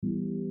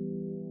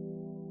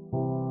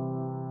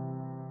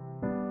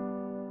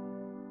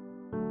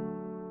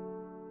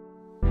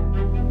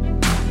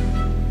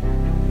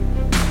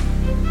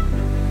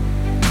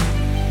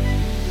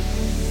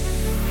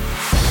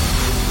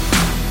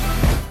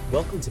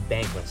Welcome to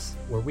Bankless,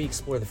 where we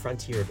explore the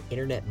frontier of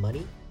internet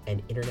money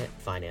and internet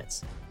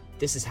finance.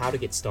 This is how to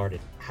get started,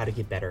 how to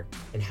get better,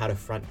 and how to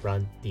front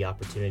run the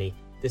opportunity.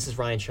 This is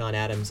Ryan Sean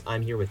Adams.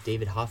 I'm here with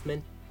David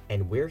Hoffman,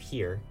 and we're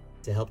here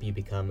to help you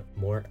become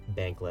more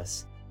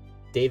bankless.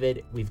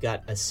 David, we've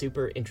got a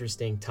super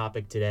interesting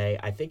topic today.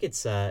 I think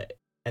it's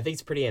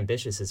pretty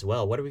ambitious as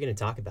well. What are we going to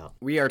talk about?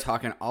 We are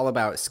talking all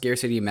about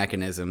scarcity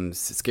mechanisms,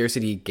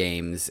 scarcity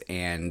games,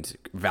 and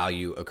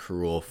value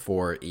accrual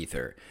for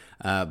Ether.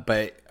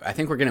 But I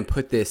think we're going to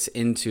put this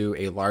into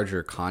a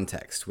larger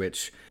context,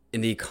 which in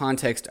the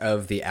context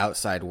of the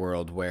outside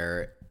world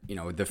where,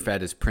 the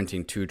Fed is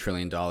printing $2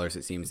 trillion,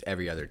 it seems,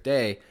 every other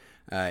day,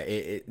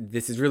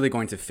 this is really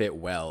going to fit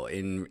well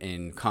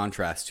in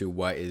contrast to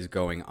what is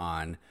going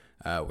on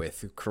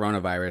with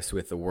coronavirus,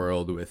 with the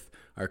world, with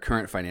our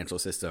current financial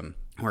system.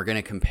 We're going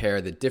to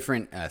compare the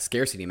different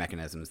scarcity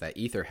mechanisms that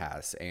Ether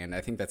has, and I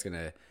think that's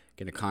going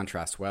to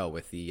contrast well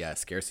with the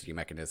scarcity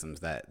mechanisms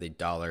that the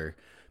dollar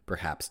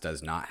perhaps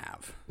does not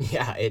have.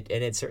 Yeah,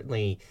 it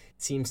certainly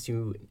seems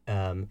to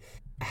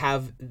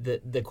have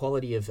the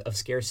quality of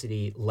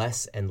scarcity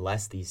less and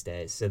less these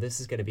days. So this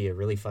is going to be a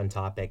really fun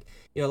topic.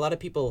 A lot of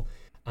people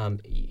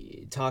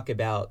talk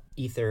about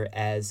Ether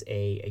as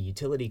a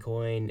utility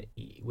coin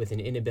with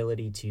an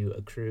inability to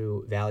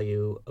accrue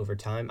value over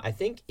time. I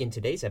think in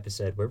today's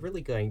episode, we're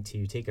really going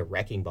to take a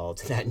wrecking ball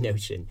to that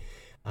notion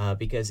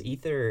because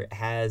Ether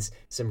has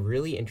some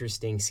really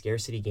interesting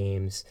scarcity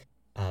games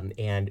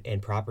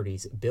and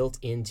properties built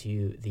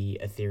into the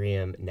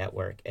Ethereum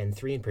network, and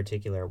three in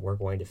particular we're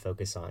going to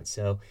focus on.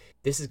 So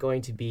this is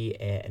going to be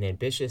an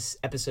ambitious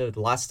episode,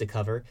 lots to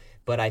cover,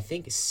 but I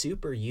think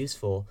super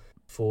useful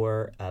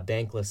for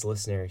Bankless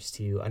listeners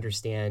to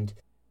understand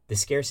the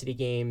scarcity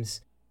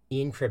games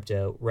in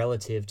crypto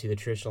relative to the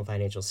traditional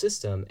financial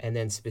system, and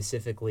then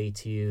specifically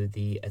to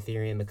the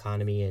Ethereum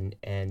economy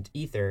and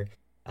Ether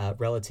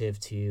relative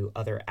to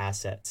other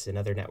assets and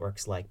other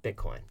networks like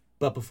Bitcoin.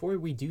 But before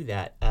we do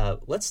that,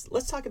 let's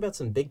talk about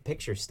some big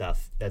picture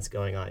stuff that's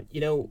going on.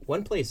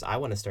 One place I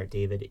want to start,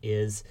 David,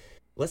 is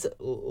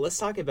let's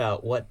talk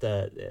about what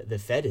the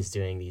Fed is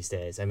doing these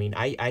days. I mean,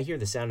 I hear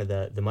the sound of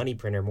the money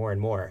printer more and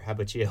more. How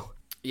about you?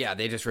 Yeah,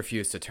 they just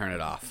refuse to turn it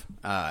off.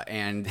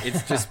 And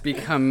it's just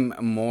become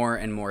more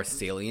and more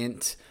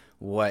salient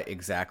what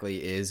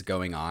exactly is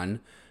going on.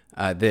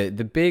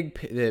 The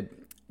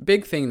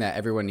big thing that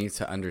everyone needs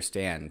to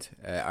understand,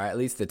 or at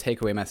least the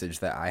takeaway message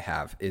that I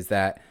have, is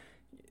that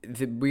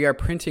we are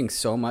printing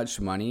so much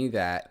money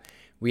that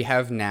we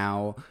have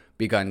now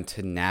begun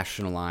to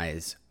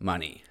nationalize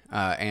money.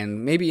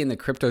 And maybe in the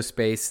crypto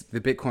space,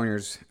 the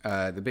Bitcoiners,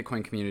 the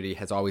Bitcoin community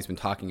has always been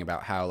talking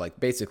about how,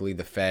 basically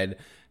the Fed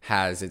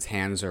has its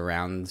hands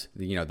around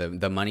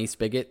the money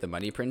spigot, the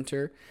money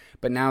printer.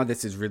 But now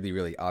this is really,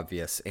 really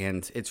obvious,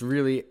 and it's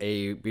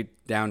really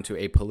down to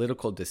a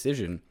political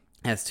decision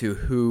as to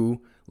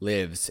who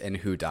lives and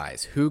who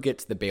dies, who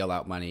gets the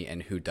bailout money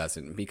and who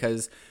doesn't.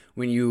 Because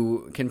when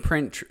you can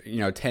print,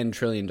 $10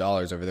 trillion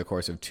over the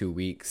course of 2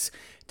 weeks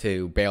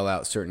to bail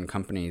out certain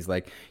companies,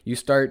 you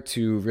start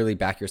to really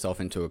back yourself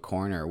into a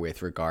corner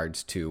with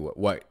regards to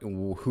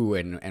who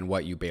and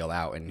what you bail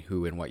out and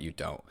who and what you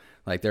don't.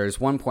 There's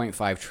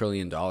 $1.5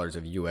 trillion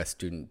of U.S.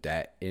 student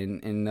debt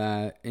in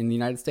the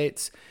United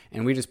States,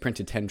 and we just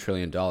printed $10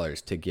 trillion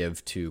to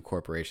give to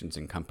corporations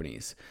and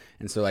companies.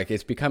 And so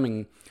it's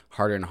becoming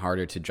harder and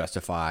harder to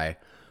justify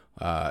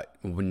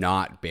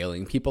not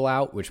bailing people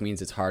out, which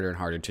means it's harder and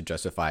harder to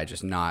justify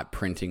just not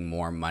printing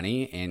more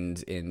money.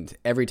 And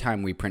every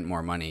time we print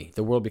more money,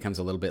 the world becomes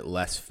a little bit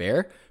less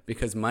fair,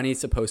 because money is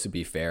supposed to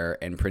be fair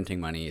and printing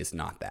money is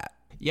not that.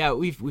 Yeah,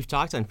 we've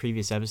talked on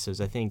previous episodes,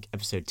 I think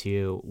episode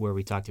 2, where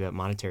we talked about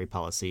monetary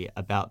policy,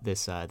 about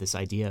this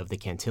idea of the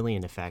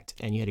Cantillon effect,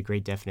 and you had a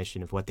great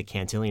definition of what the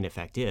Cantillon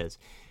effect is.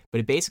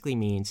 But it basically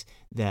means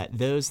that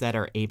those that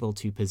are able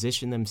to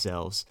position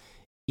themselves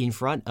in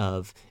front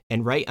of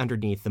and right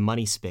underneath the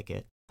money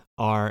spigot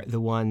are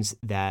the ones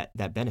that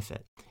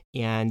benefit.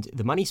 And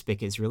the money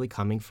spigot is really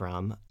coming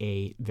from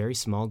a very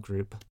small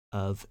group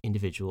of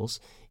individuals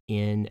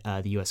in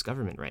the U.S.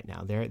 government right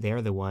now.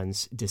 They're the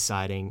ones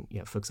deciding,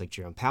 folks like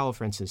Jerome Powell,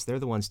 for instance, they're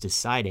the ones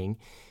deciding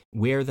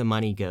where the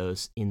money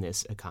goes in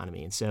this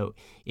economy. And so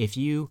if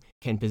you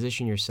can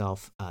position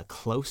yourself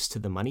close to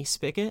the money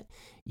spigot,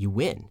 you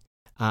win.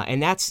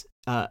 And that's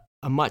a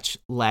much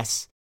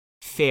less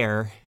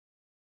fair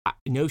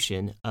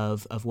notion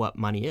of what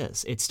money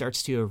is. It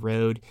starts to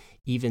erode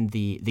even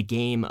the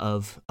game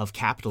of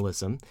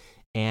capitalism,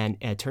 and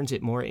turns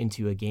it more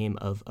into a game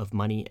of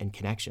money and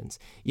connections.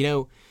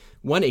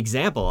 One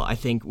example I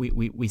think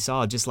we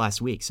saw just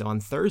last week. So on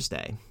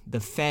Thursday, the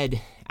Fed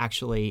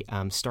actually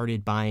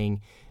started buying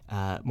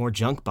more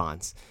junk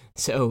bonds.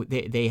 So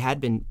they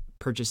had been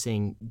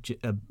purchasing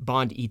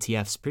bond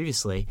ETFs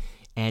previously,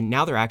 and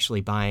now they're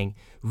actually buying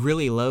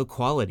really low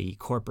quality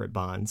corporate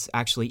bonds,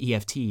 actually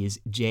EFTs,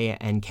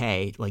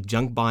 JNK, like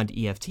junk bond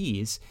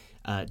EFTs,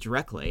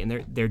 directly.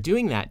 And they're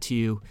doing that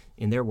to,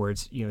 in their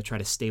words, try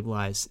to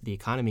stabilize the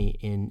economy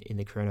in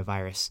the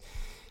coronavirus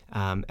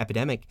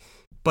epidemic.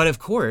 But of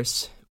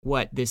course,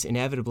 what this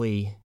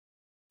inevitably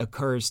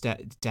occurs to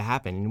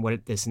happen, and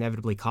what this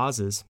inevitably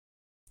causes,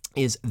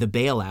 is the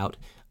bailout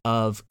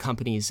of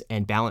companies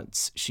and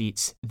balance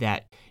sheets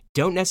that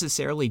don't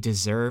necessarily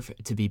deserve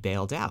to be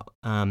bailed out.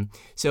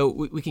 So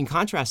we can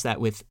contrast that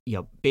with,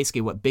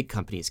 basically what big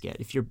companies get.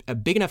 If you're a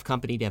big enough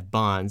company to have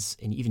bonds,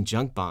 and even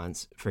junk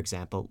bonds, for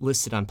example,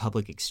 listed on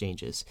public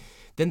exchanges,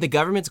 then the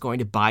government's going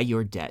to buy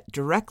your debt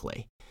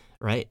directly,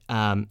 right?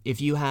 If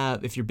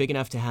you're big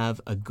enough to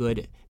have a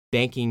good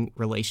banking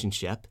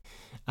relationship,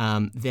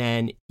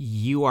 then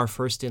you are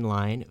first in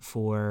line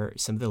for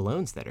some of the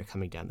loans that are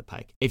coming down the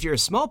pike. If you're a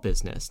small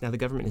business, now the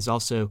government has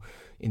also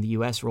in the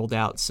U.S. rolled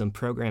out some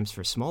programs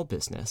for small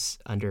business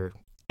under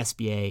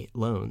SBA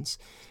loans.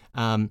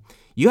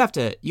 You have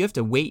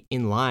to wait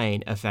in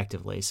line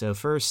effectively. So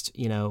first,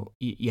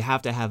 you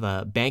have to have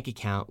a bank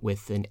account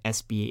with an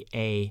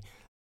SBA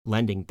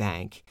lending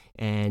bank,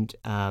 and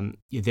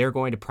they're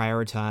going to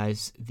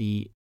prioritize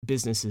the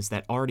businesses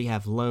that already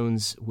have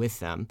loans with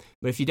them.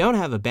 But if you don't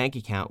have a bank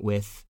account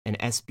with an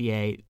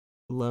SBA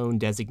loan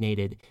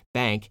designated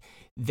bank,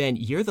 then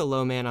you're the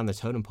low man on the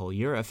totem pole.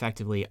 You're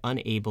effectively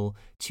unable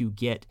to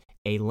get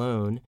a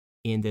loan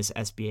in this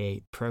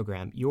SBA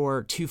program.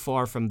 You're too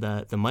far from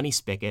the money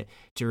spigot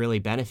to really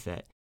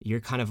benefit.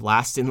 You're kind of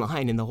last in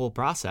line in the whole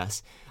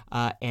process.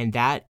 And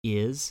that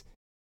is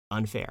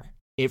unfair.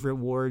 It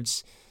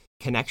rewards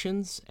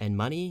connections and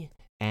money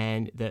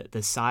and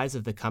the size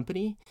of the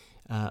company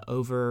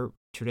over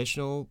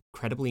traditional,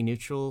 credibly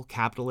neutral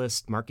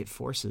capitalist market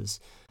forces.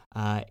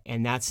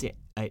 And that's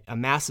a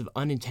massive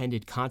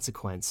unintended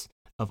consequence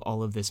of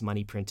all of this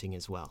money printing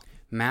as well.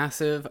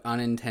 Massive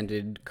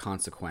unintended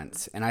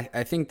consequence. And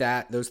I think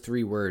that those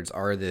three words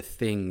are the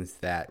things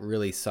that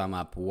really sum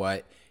up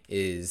what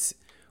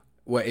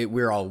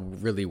we're all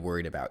really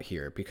worried about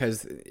here,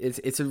 because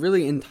it's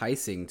really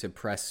enticing to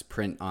press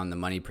print on the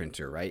money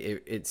printer, right?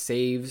 It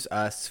saves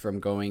us from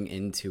going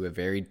into a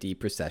very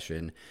deep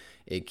recession.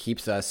 It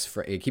keeps us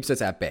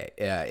at bay.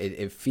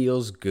 It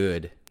feels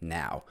good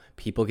now.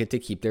 People get to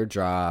keep their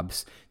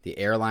jobs. The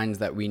airlines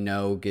that we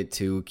know get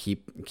to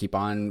keep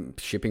on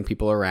shipping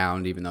people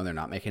around, even though they're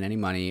not making any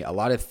money. A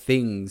lot of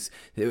things,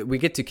 we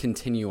get to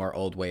continue our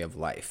old way of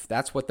life.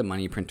 That's what the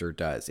money printer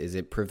does, is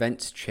it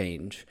prevents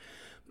change.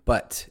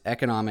 But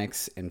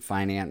economics and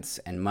finance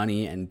and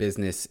money and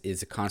business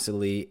is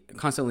constantly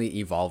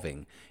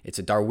evolving. It's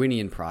a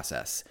Darwinian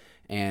process.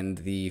 And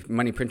the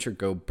money printer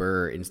go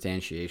burr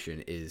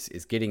instantiation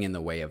is getting in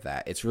the way of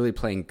that. It's really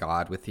playing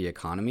God with the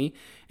economy,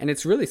 and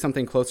it's really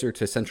something closer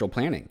to central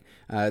planning.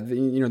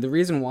 The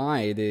reason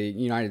why the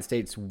United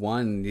States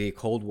won the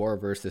Cold War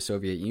versus the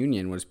Soviet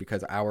Union was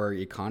because our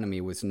economy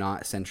was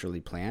not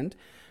centrally planned.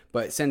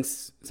 But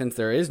since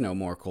there is no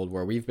more Cold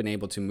War, we've been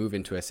able to move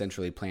into a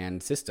centrally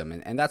planned system.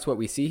 And that's what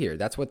we see here.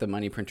 That's what the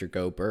money printer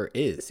go burr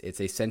is.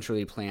 It's a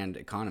centrally planned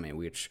economy,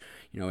 which,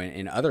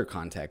 in other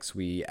contexts,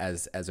 we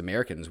as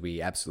Americans,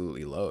 we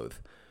absolutely loathe.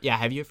 Yeah.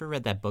 Have you ever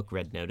read that book,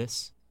 Red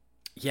Notice?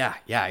 Yeah.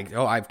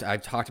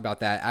 I've talked about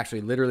that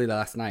actually literally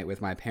last night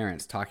with my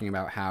parents, talking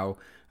about how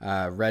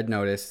Red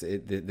Notice,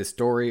 the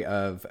story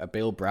of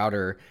Bill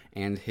Browder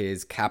and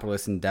his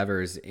capitalist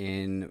endeavors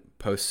in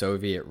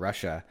post-Soviet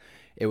Russia.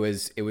 It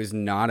was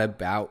not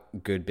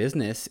about good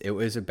business. It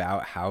was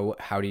about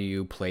how do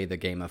you play the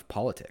game of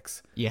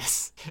politics.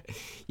 Yes.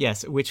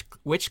 Which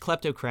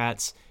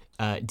kleptocrats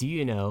do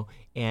you know,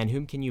 and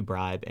whom can you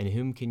bribe, and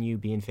whom can you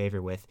be in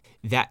favor with?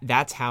 That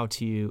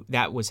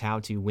was how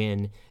to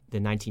win the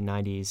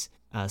 1990s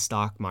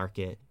stock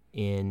market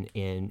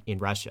in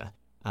Russia.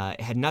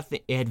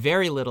 It had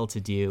very little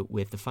to do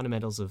with the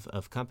fundamentals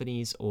of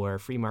companies or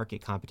free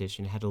market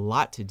competition. It had a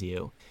lot to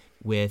do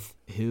with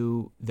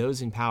who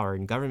those in power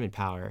and government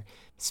power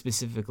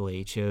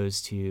specifically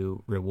chose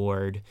to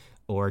reward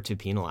or to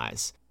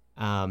penalize.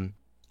 And,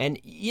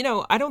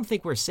 I don't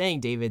think we're saying,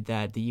 David,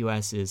 that the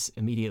U.S. is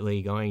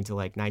immediately going to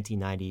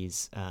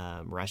 1990s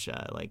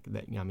Russia.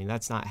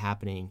 That's not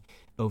happening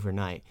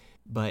overnight.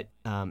 But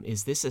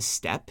is this a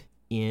step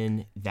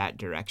in that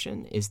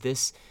direction? Is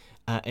this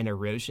an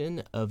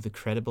erosion of the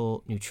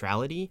credible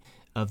neutrality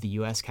of the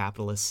U.S.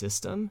 capitalist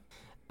system?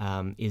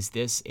 Is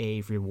this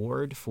a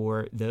reward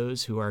for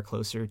those who are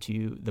closer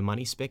to the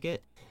money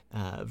spigot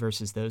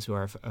versus those who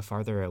are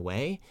farther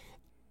away?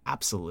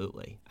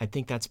 Absolutely. I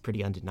think that's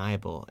pretty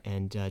undeniable.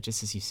 And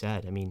just as you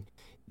said,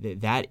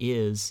 that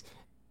is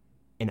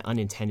an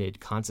unintended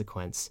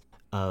consequence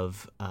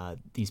of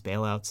these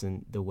bailouts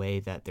and the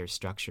way that they're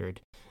structured.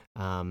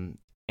 And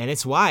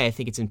it's why I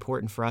think it's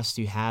important for us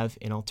to have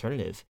an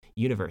alternative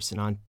universe,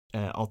 an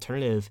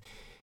alternative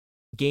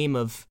game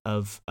of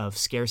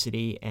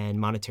scarcity and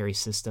monetary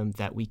system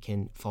that we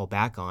can fall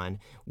back on,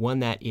 one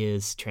that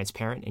is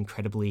transparent,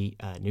 incredibly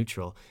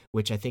neutral,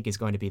 which I think is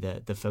going to be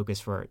the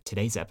focus for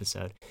today's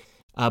episode.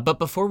 But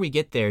before we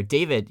get there,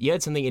 David, you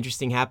had something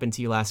interesting happen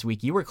to you last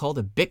week. You were called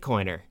a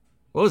Bitcoiner.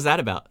 What was that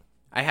about?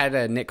 I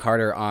had Nick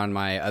Carter on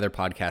my other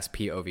podcast,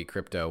 POV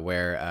Crypto,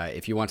 where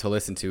if you want to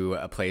listen to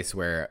a place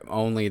where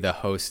only the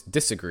hosts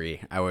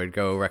disagree, I would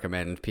go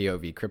recommend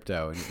POV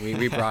Crypto. And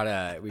we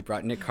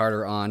brought Nick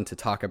Carter on to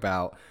talk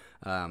about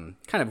kind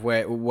of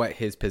what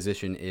his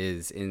position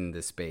is in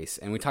the space.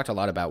 And we talked a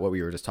lot about what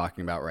we were just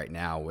talking about right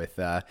now with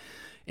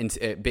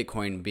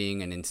Bitcoin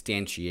being an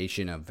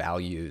instantiation of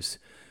values.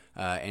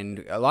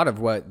 And a lot of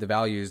what the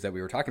values that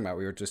we were talking about,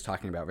 we were just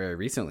talking about very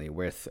recently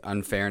with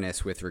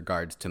unfairness with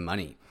regards to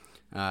money.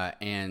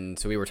 And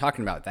so we were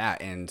talking about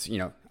that, and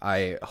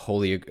I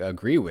wholly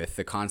agree with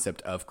the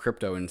concept of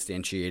crypto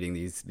instantiating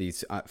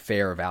these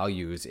fair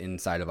values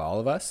inside of all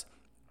of us.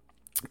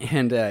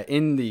 And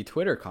in the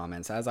Twitter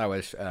comments, as I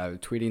was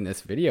tweeting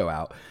this video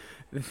out,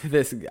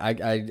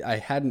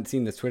 I hadn't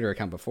seen this Twitter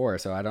account before,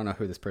 so I don't know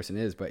who this person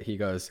is, but he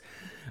goes,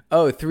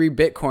 "Oh, 3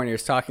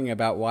 Bitcoiners talking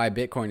about why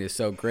Bitcoin is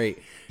so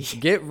great.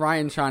 Get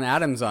Ryan Sean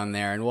Adams on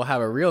there and we'll have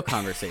a real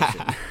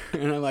conversation."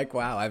 And I'm like,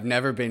 wow, I've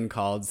never been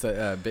called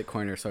a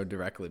Bitcoiner so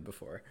directly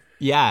before.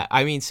 Yeah,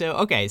 I mean,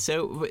 so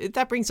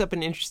that brings up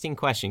an interesting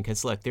question,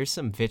 because look, there's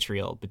some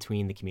vitriol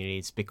between the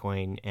communities,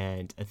 Bitcoin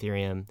and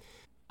Ethereum.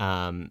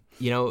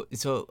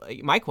 So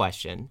my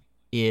question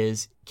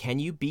is, can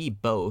you be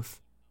both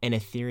an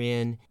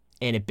Ethereum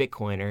and a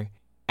Bitcoiner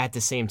at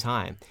the same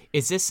time?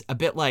 Is this a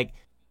bit like,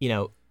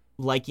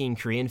 liking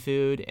Korean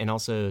food and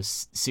also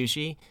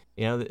sushi?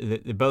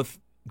 They're both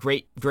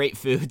great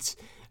foods,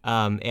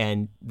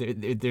 and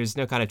there's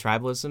no kind of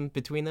tribalism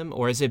between them?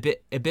 Or is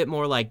it a bit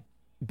more like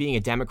being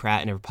a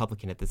Democrat and a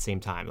Republican at the same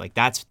time? Like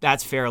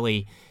that's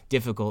fairly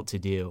difficult to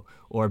do.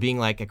 Or being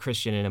like a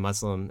Christian and a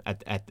Muslim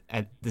at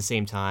the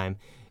same time.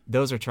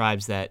 Those are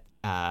tribes that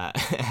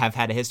have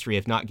had a history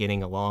of not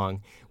getting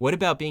along. What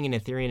about being an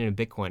Ethereum and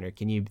a Bitcoiner?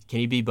 Can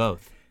you be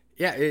both?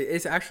 Yeah,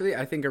 it's actually,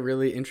 I think, a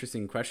really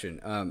interesting question.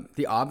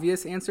 The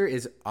obvious answer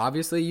is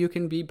obviously you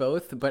can be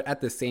both, but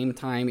at the same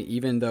time,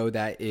 even though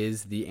that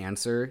is the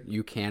answer,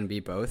 you can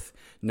be both,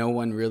 no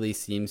one really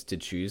seems to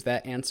choose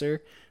that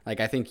answer. Like,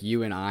 I think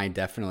you and I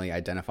definitely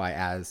identify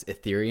as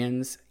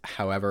Ethereans.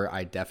 However,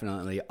 I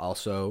definitely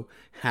also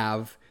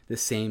have the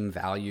same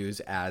values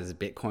as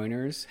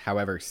Bitcoiners.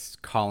 However,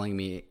 calling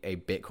me a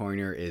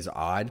Bitcoiner is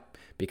odd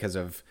because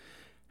of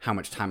how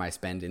much time I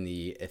spend in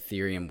the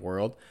Ethereum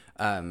world.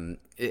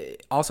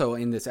 Also,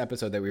 in this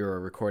episode that we were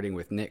recording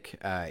with Nick,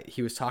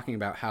 he was talking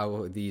about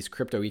how these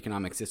crypto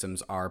economic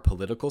systems are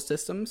political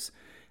systems.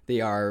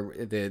 They are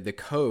the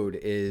code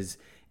is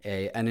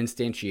an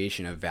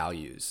instantiation of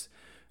values,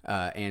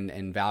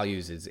 and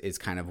values is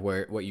kind of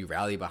what you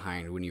rally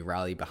behind when you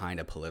rally behind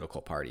a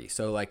political party.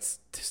 So, like,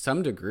 to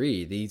some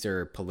degree, these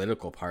are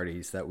political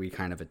parties that we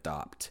kind of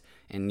adopt,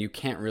 and you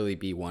can't really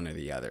be one or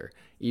the other,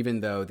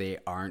 even though they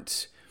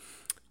aren't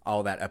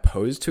all that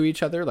opposed to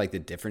each other. Like, the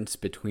difference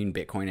between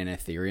Bitcoin and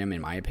Ethereum, in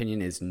my opinion,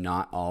 is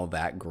not all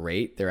that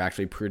great. They're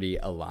actually pretty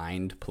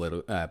aligned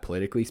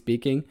politically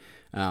speaking.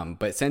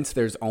 But since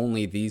there's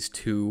only these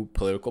two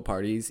political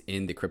parties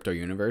in the crypto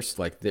universe,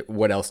 like,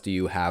 what else do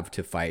you have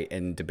to fight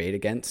and debate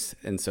against?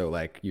 And so,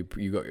 like,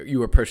 you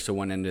were pushed to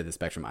one end of the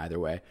spectrum either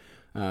way.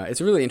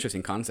 It's a really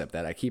interesting concept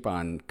that I keep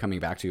on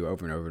coming back to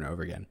over and over and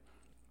over again.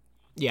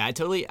 Yeah, I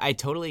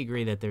totally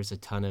agree that there's a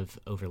ton of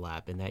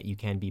overlap and that you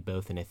can be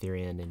both an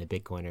Ethereum and a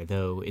Bitcoiner.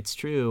 Though it's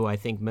true, I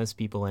think most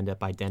people end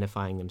up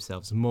identifying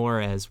themselves more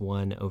as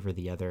one over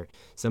the other.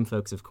 Some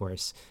folks, of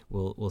course,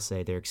 will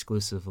say they're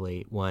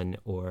exclusively one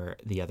or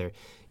the other.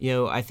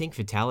 I think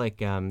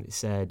Vitalik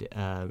said,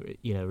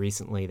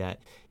 recently that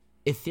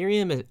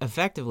Ethereum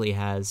effectively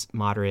has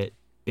moderate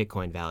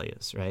Bitcoin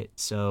values, right?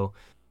 So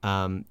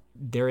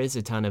there is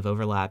a ton of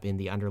overlap in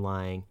the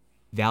underlying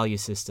value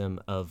system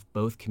of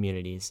both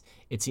communities.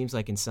 It seems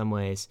like in some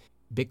ways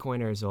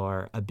Bitcoiners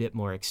are a bit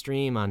more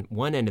extreme on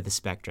one end of the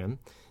spectrum,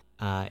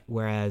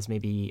 whereas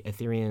maybe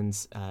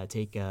Ethereans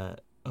take a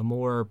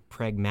more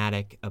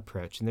pragmatic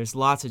approach. And there's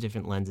lots of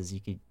different lenses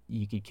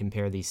you could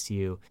compare these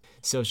two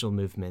social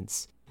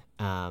movements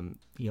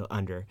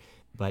under.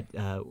 But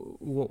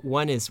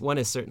one is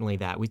certainly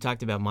that. We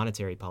talked about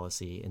monetary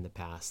policy in the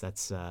past.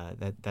 That's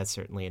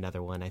certainly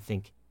another one. I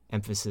think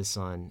emphasis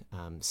on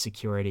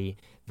security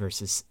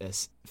versus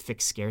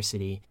fixed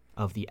scarcity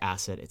of the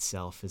asset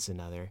itself is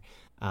another.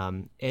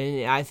 And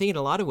I think in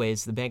a lot of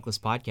ways, the Bankless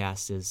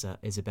podcast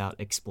is about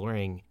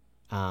exploring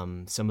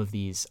some of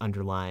these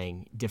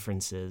underlying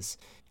differences,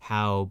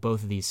 how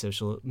both of these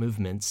social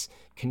movements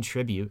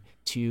contribute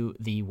to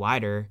the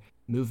wider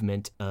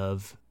movement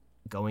of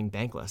going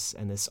bankless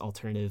and this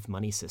alternative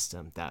money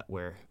system that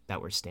we're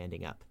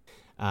standing up.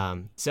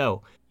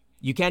 So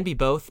you can be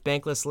both,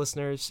 Bankless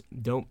listeners.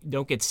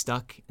 Don't get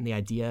stuck in the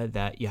idea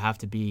that you have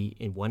to be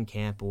in one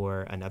camp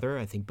or another.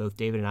 I think both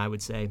David and I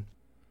would say,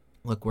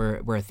 look, we're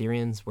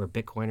Ethereans, we're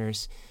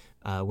Bitcoiners,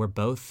 we're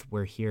both.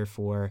 We're here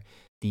for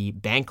the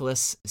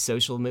bankless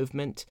social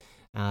movement.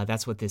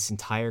 That's what this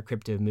entire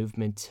crypto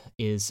movement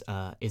is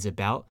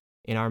about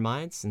in our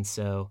minds, and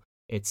so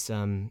it's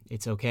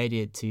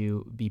okay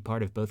to be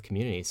part of both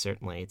communities.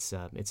 Certainly,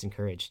 it's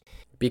encouraged.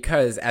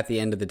 Because at the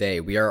end of the day,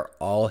 we are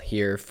all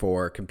here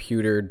for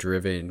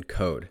computer-driven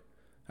code,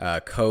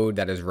 code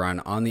that is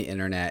run on the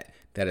internet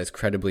that is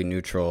credibly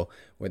neutral,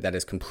 that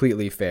is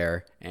completely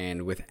fair,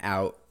 and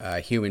without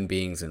human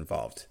beings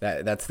involved.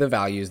 That's the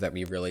values that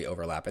we really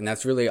overlap, and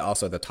that's really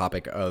also the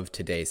topic of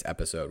today's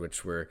episode,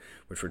 which we're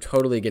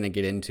totally going to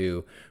get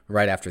into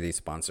right after these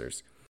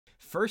sponsors.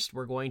 First,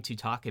 we're going to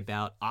talk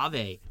about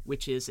Aave,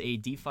 which is a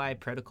DeFi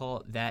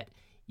protocol that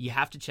you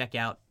have to check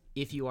out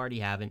if you already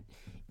haven't.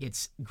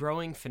 It's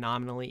growing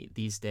phenomenally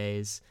these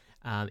days.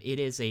 It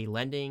is a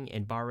lending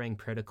and borrowing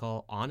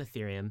protocol on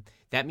Ethereum.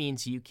 That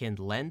means you can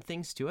lend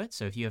things to it.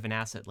 So if you have an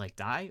asset like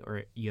DAI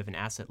or you have an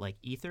asset like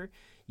Ether,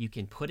 you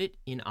can put it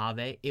in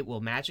Aave. It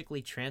will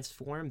magically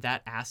transform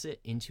that asset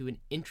into an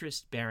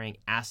interest-bearing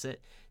asset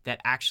that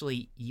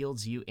actually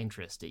yields you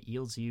interest. It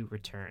yields you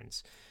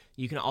returns.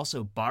 You can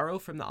also borrow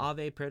from the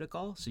Aave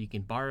protocol. So you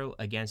can borrow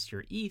against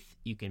your ETH.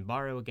 You can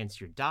borrow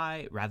against your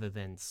DAI rather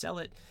than sell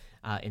it.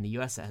 In the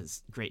US, it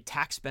has great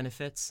tax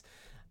benefits.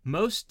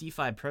 Most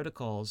DeFi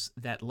protocols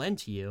that lend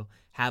to you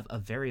have a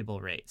variable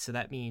rate. So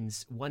that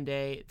means one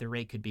day the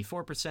rate could be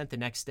 4%, the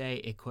next day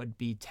it could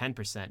be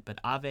 10%.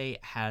 But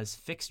Aave has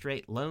fixed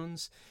rate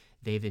loans.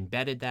 They've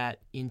embedded that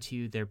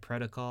into their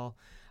protocol.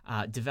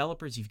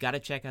 Developers, you've got to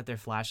check out their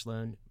Flash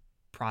Loan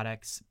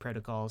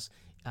protocols.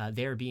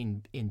 They're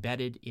being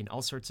embedded in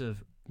all sorts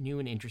of new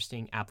and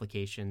interesting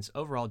applications.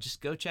 Overall,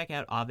 just go check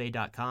out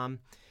Aave.com,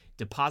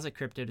 deposit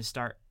crypto to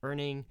start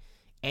earning.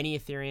 Any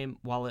Ethereum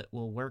wallet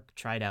will work.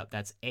 Try it out.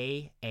 That's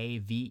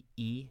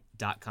AAVE.com.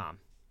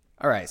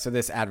 All right, so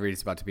this ad read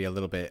is about to be a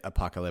little bit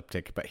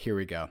apocalyptic, but here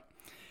we go.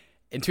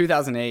 In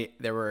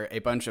 2008, there were a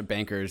bunch of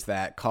bankers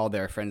that called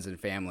their friends and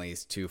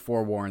families to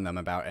forewarn them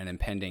about an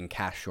impending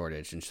cash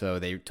shortage. And so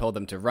they told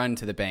them to run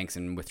to the banks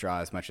and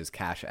withdraw as much as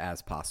cash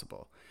as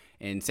possible.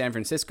 In San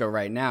Francisco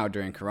right now,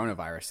 during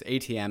coronavirus,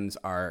 ATMs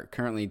are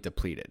currently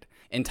depleted.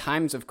 In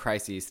times of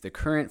crises, the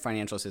current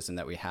financial system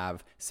that we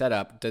have set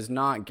up does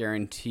not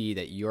guarantee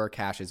that your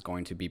cash is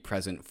going to be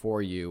present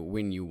for you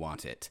when you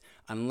want it,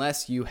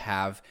 unless you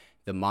have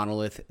the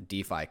Monolith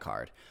DeFi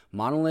card.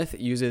 Monolith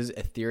uses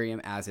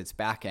Ethereum as its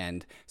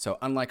backend, so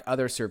unlike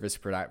other service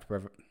providers,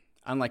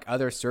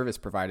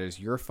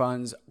 your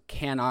funds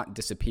cannot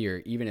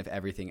disappear even if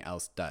everything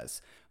else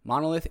does.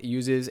 Monolith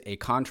uses a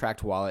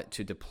contract wallet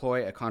to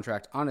deploy a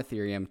contract on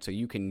Ethereum so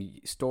you can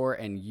store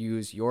and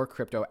use your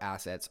crypto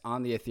assets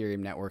on the Ethereum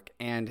network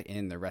and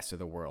in the rest of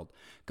the world.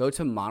 Go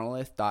to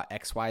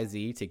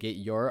monolith.xyz to get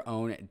your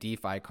own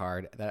DeFi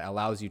card that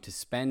allows you to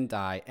spend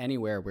DAI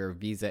anywhere where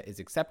Visa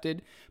is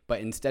accepted, but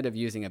instead of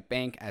using a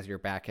bank as your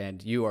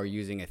backend, you are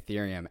using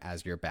Ethereum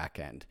as your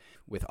backend,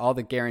 with all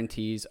the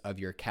guarantees of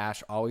your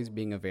cash always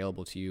being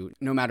available to you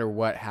no matter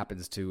what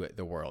happens to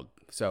the world.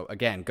 So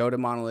again, go to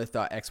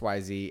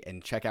monolith.xyz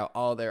and check out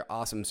all their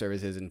awesome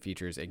services and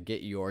features and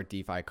get your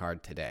DeFi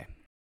card today.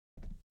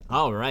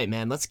 All right,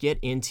 man, let's get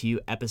into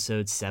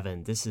episode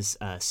 7. This is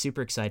a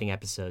super exciting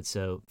episode.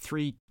 So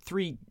three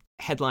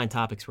headline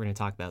topics we're going to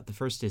talk about. The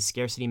first is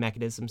scarcity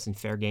mechanisms and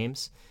fair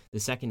games. The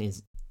second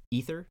is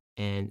Ether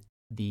and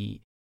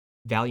the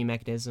value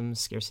mechanisms,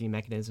 scarcity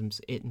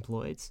mechanisms it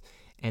employs.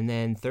 And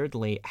then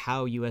thirdly,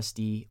 how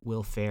USD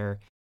will fare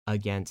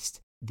against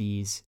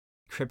these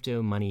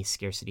crypto money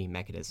scarcity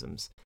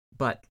mechanisms.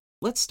 But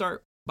let's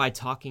start by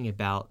talking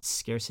about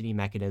scarcity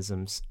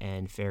mechanisms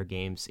and fair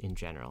games in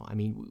general. I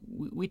mean,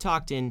 we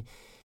talked in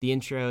the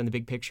intro and the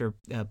big picture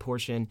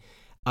portion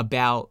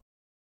about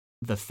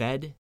the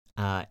Fed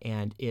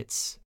and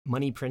its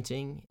money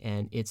printing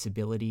and its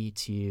ability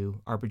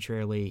to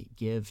arbitrarily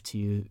give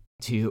to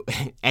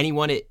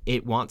anyone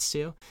it wants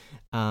to.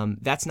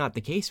 That's not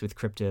the case with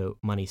crypto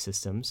money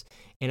systems.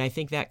 And I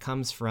think that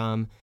comes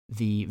from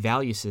the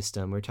value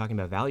system. We're talking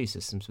about value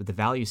systems, but the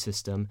value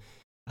system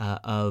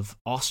of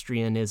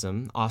Austrian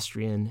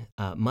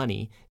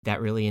money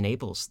that really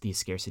enables these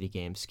scarcity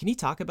games. Can you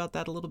talk about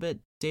that a little bit,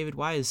 David?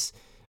 Why is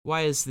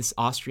this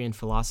Austrian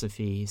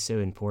philosophy so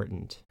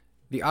important?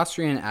 The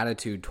Austrian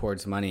attitude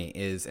towards money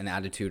is an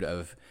attitude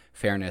of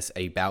fairness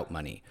about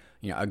money.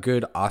 You know, a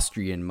good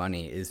Austrian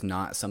money is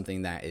not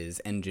something that is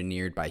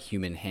engineered by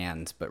human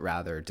hands, but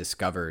rather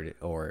discovered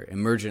or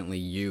emergently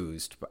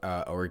used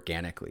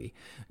organically.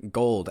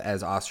 Gold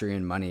as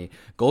Austrian money,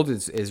 gold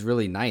is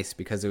really nice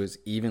because it was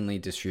evenly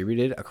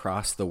distributed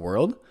across the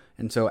world.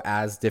 And so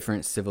as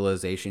different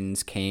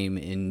civilizations came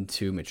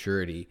into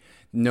maturity,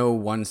 no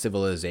one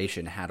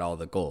civilization had all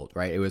the gold,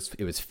 right? It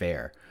was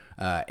fair.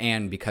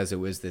 And because it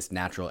was this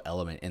natural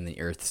element in the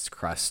Earth's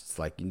crust,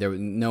 like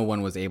no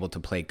one was able to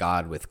play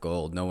God with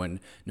gold. No one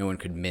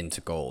could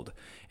mint gold.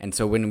 And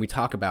so when we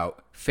talk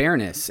about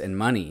fairness and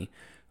money,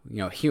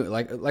 you know,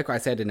 like I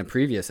said in a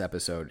previous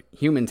episode,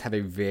 humans have a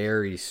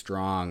very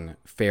strong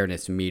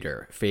fairness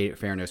meter,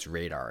 fairness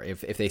radar.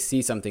 If they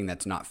see something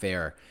that's not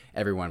fair,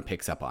 everyone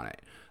picks up on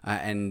it.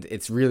 And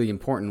it's really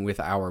important with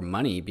our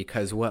money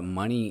because what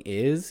money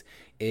is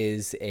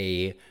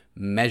a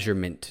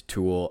measurement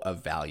tool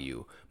of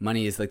value.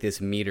 Money is like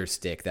this meter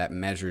stick that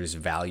measures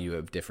value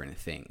of different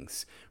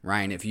things.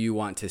 Ryan, if you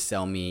want to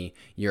sell me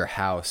your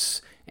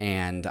house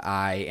and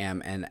I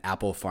am an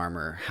apple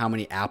farmer, how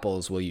many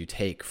apples will you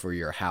take for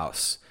your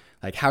house?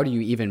 Like, how do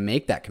you even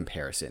make that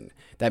comparison?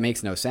 That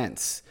makes no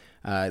sense.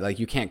 Like,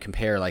 you can't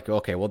compare, like,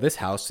 okay, well, this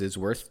house is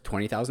worth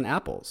 20,000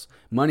 apples.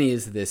 Money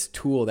is this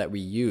tool that we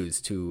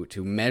use to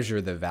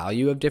measure the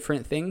value of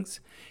different things.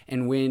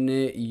 And when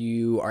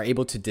you are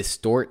able to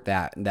distort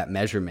that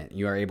measurement,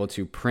 you are able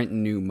to print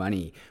new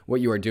money,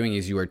 what you are doing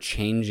is you are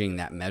changing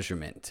that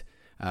measurement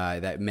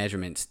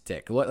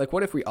stick. Like,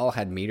 what if we all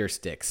had meter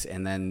sticks,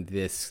 and then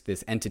this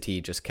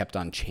entity just kept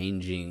on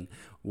changing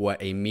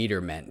what a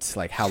meter meant,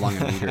 like how long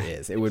a meter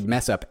is? It would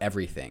mess up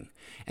everything.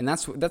 And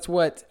that's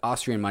what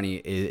Austrian money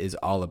is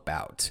all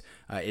about.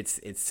 It's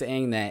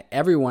saying that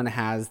everyone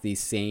has the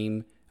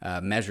same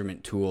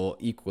measurement tool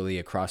equally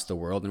across the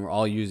world, and we're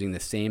all using the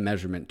same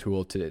measurement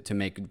tool to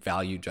make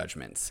value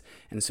judgments.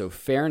 And so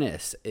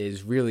fairness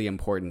is really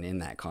important in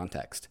that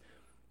context.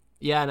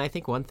 Yeah, and I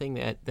think one thing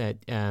that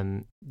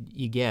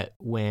you get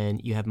when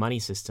you have money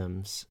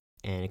systems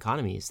and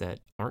economies that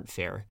aren't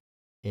fair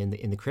in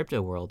the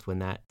crypto world, when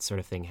that sort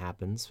of thing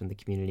happens, when the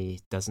community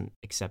doesn't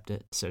accept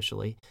it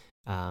socially,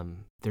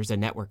 there's a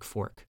network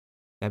fork.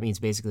 That means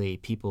basically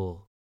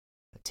people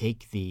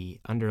take the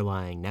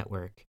underlying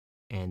network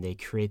and they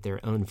create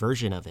their own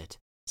version of it.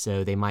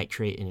 So they might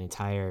create an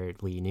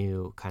entirely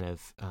new kind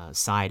of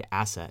side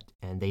asset,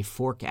 and they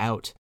fork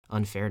out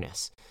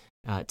unfairness.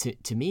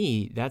 To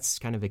me, that's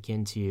kind of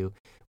akin to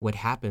what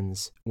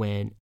happens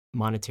when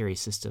monetary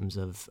systems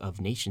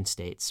of nation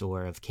states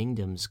or of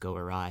kingdoms go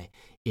awry,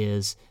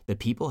 is the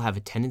people have a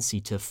tendency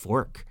to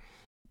fork.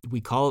 We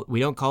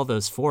don't call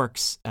those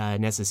forks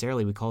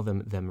necessarily, we call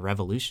them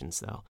revolutions,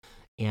 though.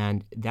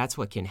 And that's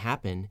what can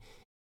happen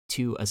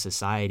to a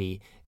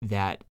society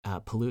that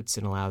pollutes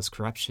and allows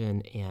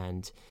corruption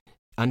and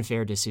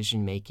unfair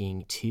decision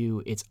making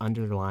to its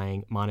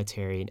underlying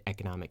monetary and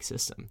economic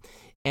system.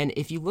 And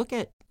if you look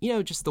at,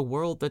 just the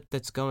world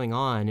that's going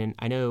on, and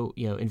I know,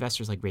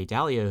 investors like Ray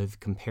Dalio have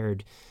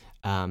compared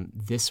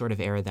this sort of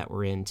era that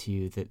we're in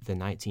to the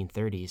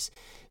 1930s,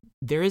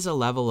 there is a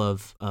level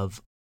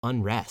of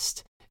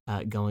unrest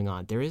going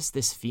on. There is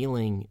this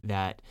feeling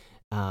that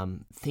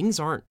things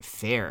aren't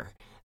fair,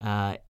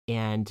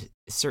 and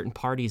certain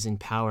parties in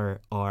power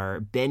are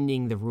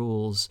bending the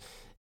rules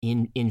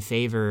in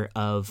favor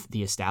of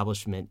the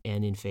establishment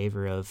and in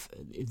favor of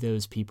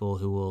those people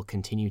who will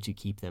continue to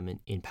keep them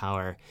in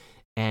power.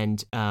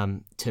 And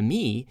to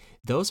me,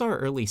 those are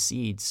early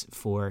seeds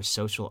for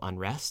social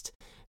unrest,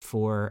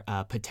 for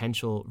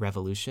potential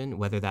revolution,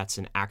 whether that's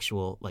an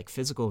actual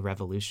physical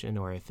revolution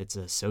or if it's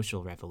a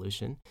social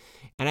revolution.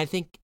 And I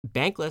think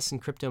bankless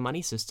and crypto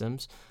money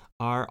systems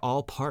are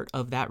all part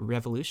of that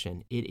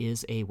revolution. It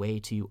is a way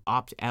to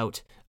opt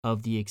out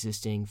of the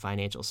existing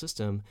financial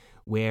system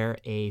where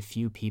a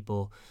few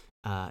people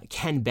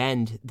can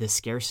bend the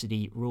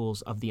scarcity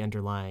rules of the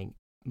underlying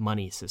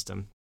money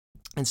system.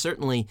 And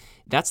certainly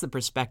that's the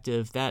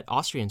perspective that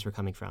Austrians were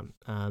coming from.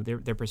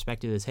 Their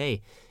perspective is,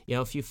 hey,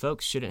 a few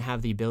folks shouldn't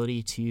have the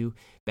ability to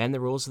bend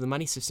the rules of the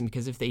money system,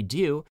 because if they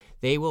do,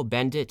 they will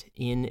bend it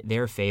in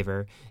their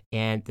favor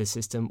and the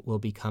system will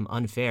become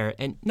unfair.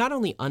 And not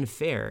only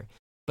unfair,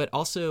 but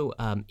also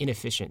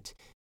inefficient,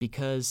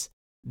 because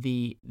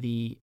the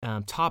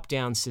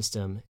top-down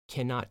system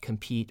cannot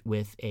compete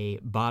with a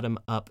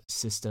bottom-up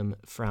system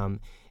from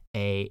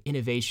a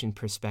innovation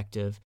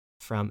perspective,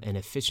 from an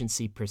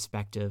efficiency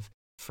perspective,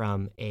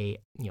 from a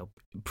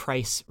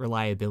price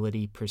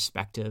reliability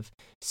perspective.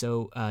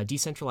 So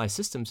decentralized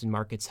systems and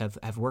markets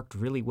have worked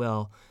really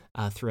well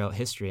throughout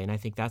history, and I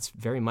think that's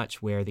very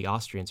much where the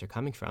Austrians are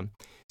coming from.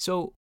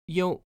 So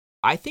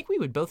I think we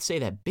would both say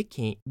that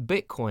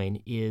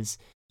Bitcoin is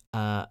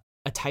a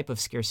type of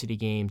scarcity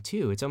game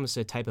too. It's almost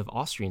a type of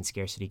Austrian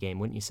scarcity game,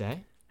 wouldn't you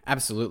say?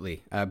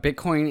 Absolutely.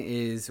 Bitcoin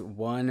is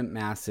one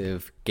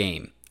massive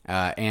game.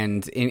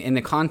 And in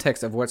the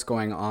context of what's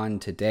going on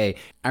today,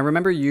 I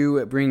remember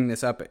you bringing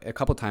this up a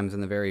couple times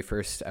in the very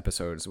first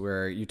episodes,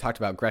 where you talked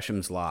about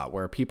Gresham's Law,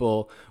 where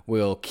people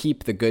will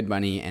keep the good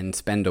money and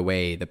spend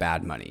away the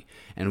bad money.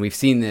 And we've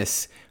seen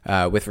this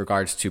with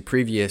regards to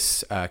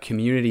previous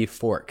community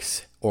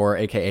forks, or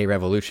AKA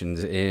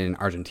revolutions, in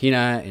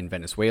Argentina, in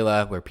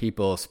Venezuela, where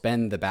people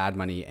spend the bad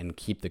money and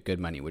keep the good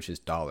money, which is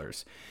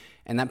dollars.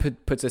 And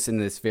that puts us in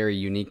this very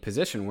unique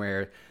position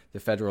where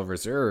the Federal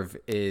Reserve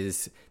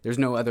there's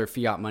no other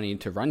fiat money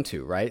to run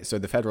to, right? So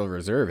the Federal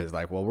Reserve is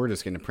like, well, we're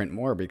just going to print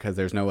more because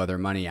there's no other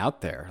money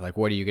out there. Like,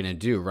 what are you going to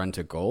do? Run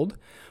to gold?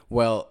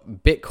 Well,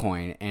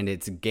 Bitcoin and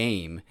its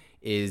game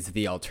is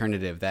the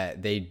alternative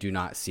that they do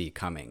not see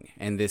coming.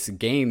 And this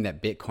game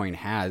that Bitcoin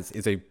has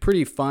is a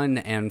pretty fun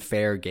and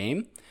fair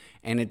game.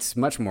 And it's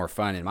much more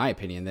fun, in my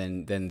opinion,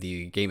 than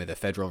the game of the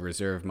Federal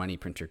Reserve money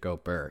printer Go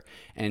Burr.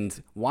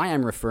 And why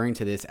I'm referring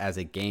to this as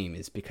a game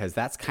is because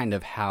that's kind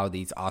of how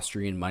these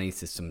Austrian money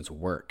systems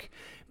work.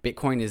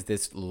 Bitcoin is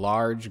this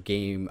large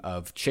game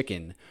of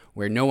chicken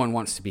where no one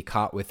wants to be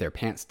caught with their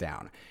pants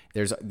down.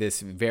 There's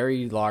this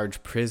very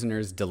large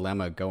prisoner's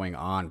dilemma going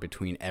on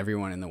between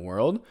everyone in the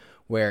world,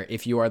 where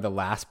if you are the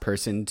last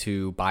person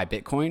to buy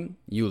Bitcoin,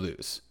 you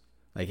lose.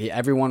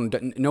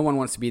 No one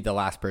wants to be the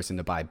last person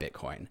to buy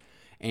Bitcoin.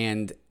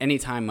 And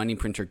anytime money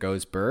printer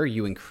goes burr,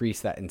 you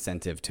increase that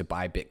incentive to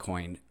buy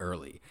Bitcoin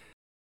early.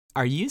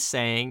 Are you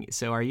saying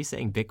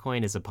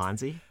Bitcoin is a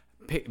Ponzi?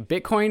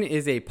 Bitcoin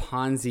is a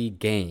Ponzi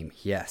game,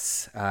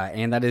 yes.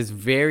 And that is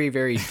very,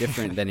 very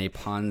different than a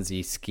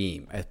Ponzi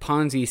scheme. A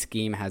Ponzi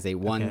scheme has a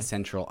one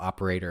central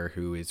operator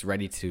who is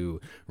ready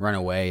to run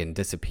away and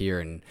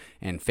disappear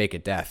and fake a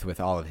death with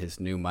all of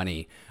his new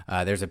money.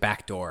 There's a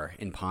backdoor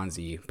in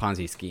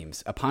Ponzi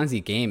schemes. A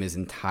Ponzi game is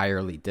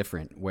entirely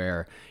different,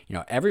 where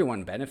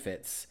everyone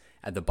benefits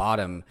at the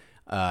bottom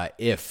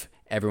if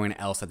everyone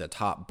else at the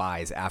top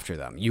buys after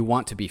them. You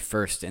want to be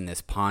first in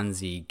this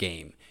Ponzi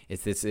game.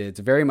 It's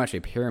very much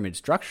a pyramid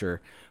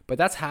structure, but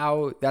that's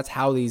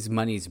how these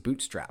monies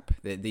bootstrap.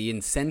 The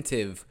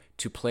incentive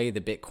to play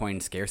the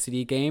Bitcoin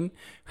scarcity game,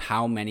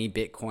 how many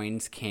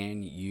Bitcoins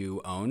can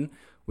you own,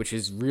 which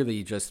is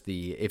really just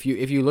if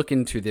you look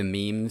into the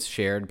memes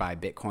shared by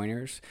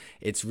Bitcoiners,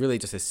 it's really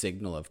just a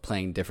signal of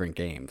playing different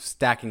games.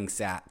 Stacking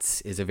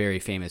sats is a very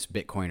famous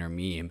Bitcoiner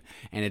meme,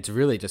 and it's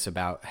really just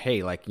about,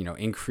 hey,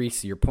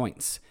 increase your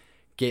points.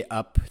 Get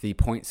up the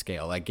point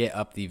scale, get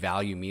up the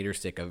value meter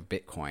stick of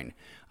Bitcoin,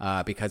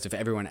 because if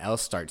everyone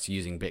else starts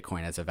using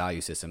Bitcoin as a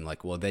value system,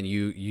 then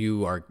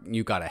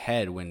you got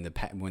ahead when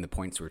the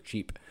points were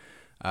cheap,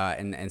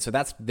 and so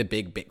that's the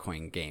big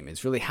Bitcoin game.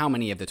 It's really how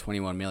many of the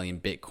 21 million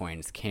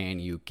Bitcoins can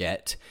you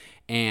get,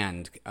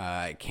 and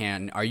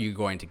are you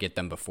going to get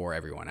them before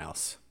everyone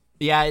else?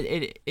 Yeah,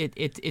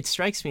 it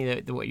strikes me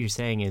that what you're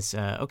saying is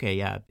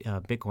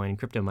Bitcoin and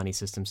crypto money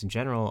systems in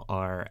general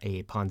are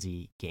a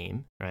Ponzi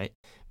game, right?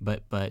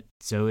 But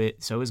so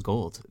is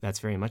gold. That's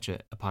very much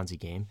a Ponzi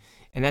game,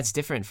 and that's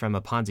different from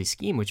a Ponzi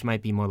scheme, which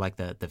might be more like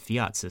the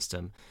fiat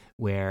system,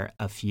 where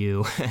a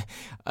few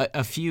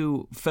a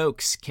few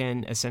folks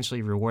can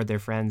essentially reward their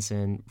friends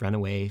and run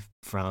away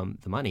from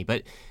the money.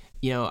 But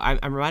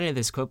I'm reminded of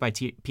this quote by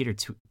Peter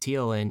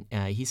Thiel, and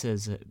he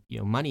says,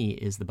 money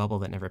is the bubble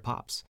that never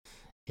pops.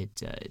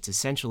 It's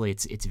essentially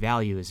its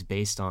value is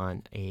based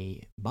on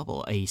a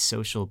bubble, a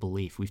social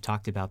belief. We've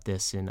talked about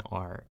this in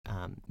our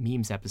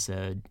memes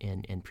episode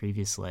and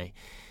previously,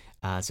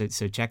 so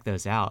check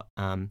those out.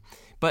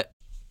 But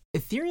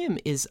Ethereum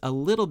is a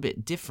little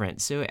bit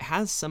different. So it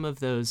has some of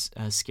those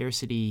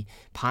scarcity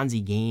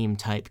Ponzi game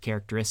type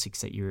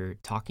characteristics that you're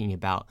talking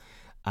about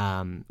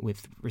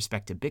with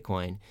respect to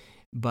Bitcoin.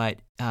 But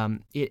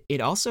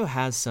it also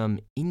has some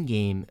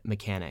in-game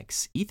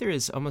mechanics. Ether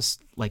is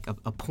almost like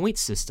a point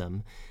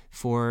system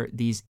for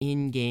these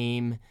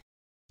in-game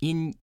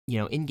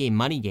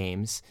money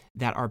games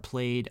that are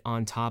played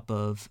on top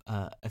of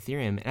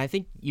Ethereum. And I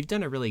think you've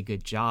done a really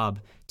good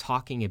job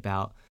talking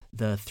about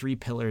the three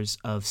pillars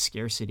of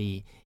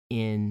scarcity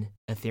in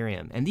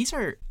Ethereum. And these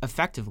are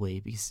effectively,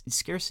 because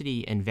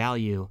scarcity and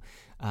value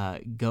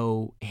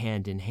go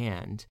hand in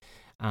hand,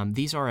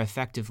 these are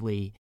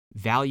effectively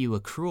value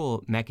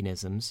accrual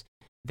mechanisms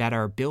that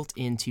are built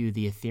into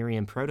the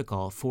Ethereum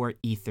protocol for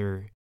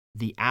Ether,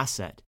 the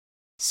asset.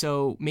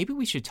 So maybe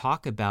we should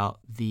talk about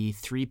the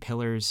three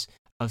pillars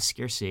of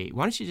scarcity.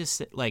 Why don't you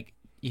just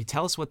you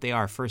tell us what they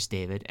are first,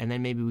 David, and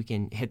then maybe we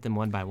can hit them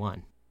one by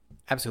one.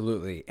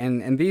 Absolutely.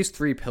 And these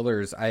three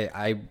pillars,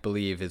 I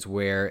believe, is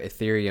where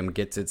Ethereum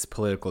gets its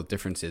political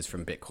differences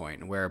from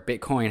Bitcoin, where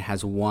Bitcoin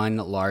has one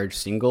large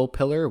single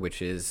pillar,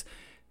 which is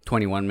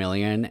 21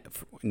 million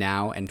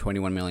now and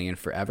 21 million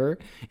forever.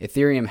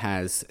 Ethereum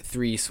has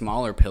three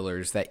smaller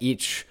pillars that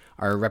each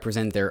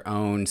represent their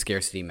own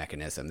scarcity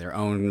mechanism, their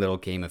own little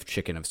game of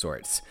chicken of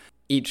sorts.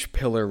 Each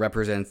pillar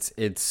represents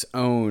its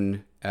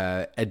own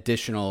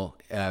additional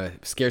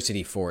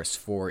scarcity force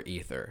for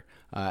Ether.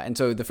 And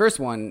so the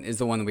first one is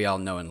the one that we all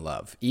know and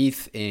love,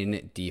 ETH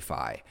in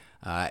DeFi.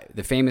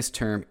 The famous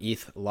term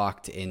ETH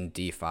locked in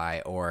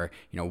DeFi, or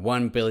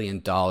 $1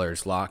 billion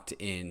locked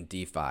in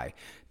DeFi.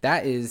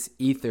 That is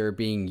Ether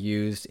being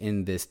used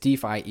in this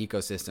DeFi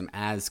ecosystem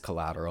as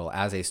collateral,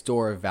 as a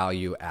store of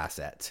value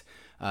asset.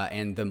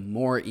 And the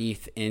more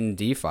ETH in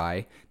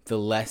DeFi, the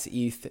less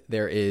ETH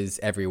there is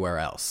everywhere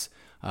else.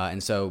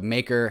 And so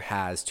Maker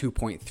has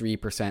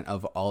 2.3%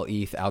 of all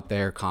ETH out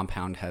there.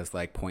 Compound has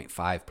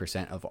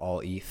 0.5% of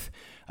all ETH.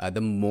 The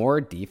more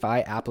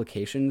DeFi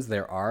applications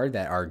there are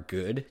that are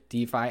good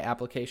DeFi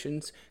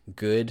applications,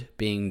 good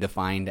being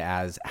defined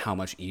as how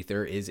much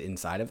Ether is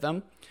inside of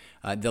them,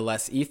 the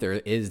less Ether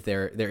is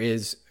there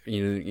is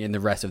in the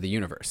rest of the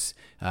universe.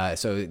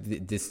 So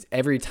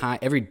every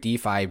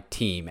DeFi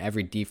team,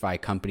 every DeFi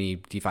company,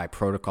 DeFi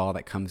protocol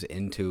that comes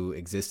into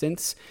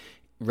existence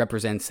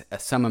represents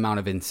some amount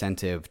of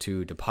incentive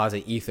to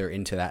deposit Ether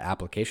into that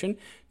application,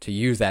 to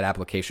use that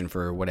application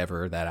for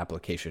whatever that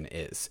application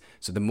is.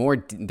 So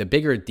the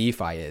bigger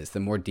DeFi is, the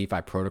more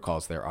DeFi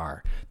protocols there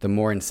are, the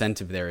more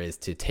incentive there is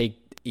to take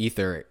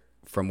Ether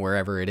from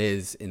wherever it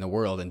is in the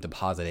world and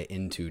deposit it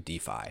into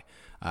DeFi.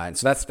 And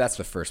so that's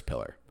the first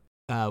pillar.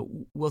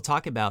 We'll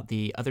talk about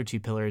the other two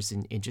pillars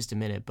in just a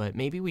minute, but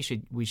maybe we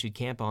should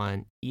camp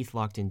on ETH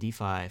locked in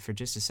DeFi for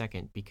just a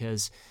second,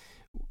 because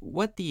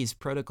what these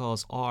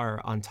protocols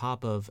are on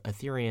top of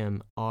Ethereum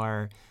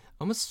are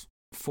almost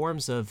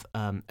forms of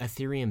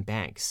Ethereum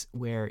banks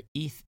where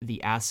ETH,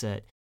 the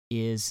asset,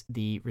 is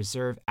the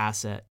reserve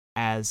asset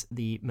as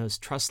the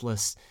most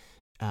trustless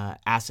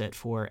asset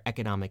for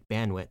economic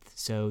bandwidth.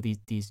 So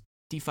these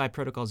DeFi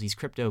protocols,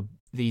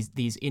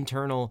 these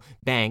internal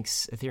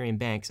banks, Ethereum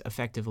banks,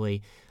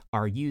 effectively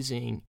are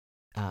using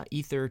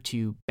Ether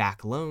to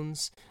back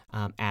loans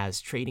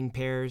as trading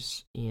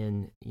pairs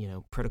in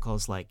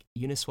protocols like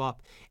Uniswap.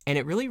 And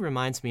it really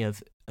reminds me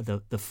of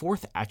the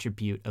fourth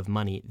attribute of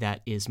money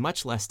that is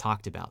much less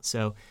talked about.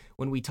 So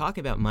when we talk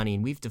about money,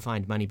 and we've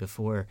defined money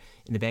before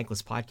in the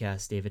Bankless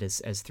podcast, David,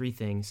 as three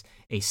things: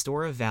 a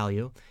store of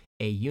value,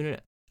 a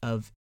unit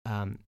of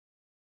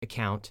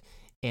account,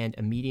 and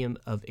a medium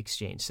of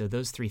exchange. So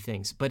those three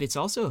things. But it's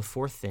also a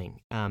fourth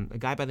thing. A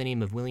guy by the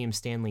name of William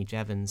Stanley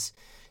Jevons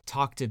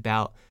talked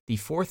about the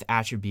fourth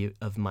attribute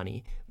of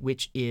money,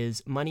 which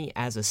is money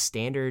as a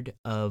standard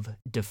of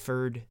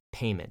deferred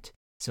payment.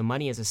 So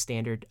money as a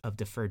standard of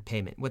deferred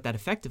payment. What that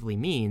effectively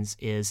means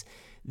is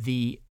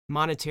the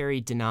monetary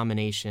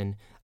denomination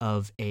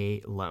of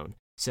a loan.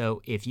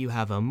 So if you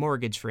have a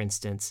mortgage, for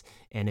instance,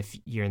 and if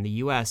you're in the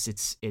U.S.,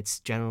 it's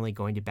generally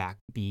going to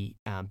be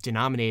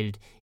denominated.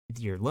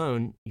 Your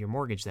loan, your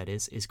mortgage, that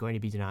is going to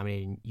be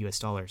denominated in U.S.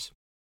 dollars.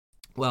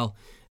 Well,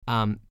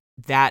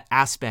 that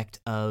aspect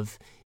of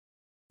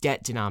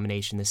debt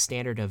denomination, the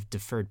standard of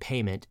deferred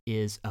payment,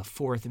 is a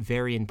fourth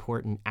very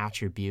important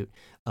attribute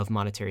of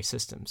monetary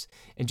systems.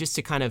 And just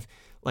to kind of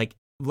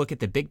look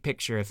at the big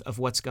picture of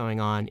what's going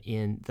on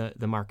in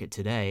the market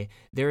today,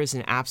 there is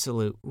an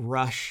absolute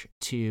rush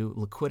to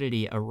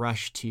liquidity, a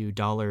rush to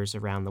dollars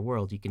around the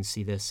world. You can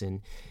see this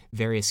in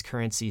various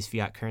currencies,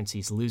 fiat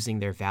currencies losing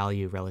their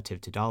value relative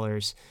to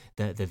dollars.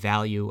 The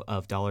value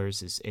of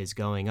dollars is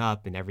going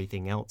up, and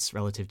everything else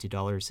relative to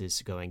dollars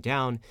is going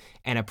down.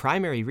 And a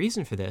primary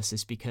reason for this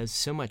is because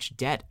so much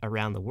debt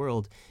around the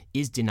world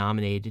is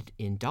denominated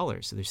in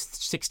dollars. So there's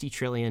 60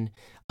 trillion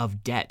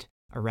of debt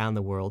around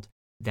the world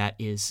that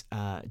is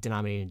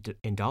denominated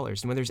in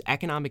dollars. And when there's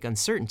economic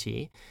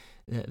uncertainty,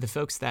 the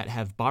folks that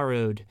have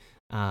borrowed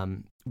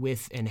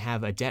with and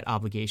have a debt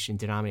obligation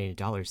denominated in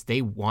dollars,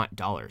 they want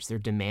dollars. They're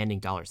demanding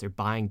dollars. They're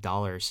buying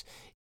dollars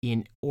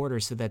in order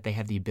so that they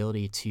have the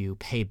ability to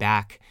pay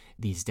back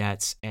these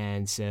debts,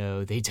 and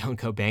so they don't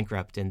go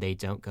bankrupt and they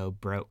don't go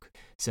broke.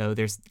 So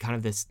there's kind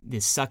of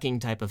this sucking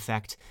type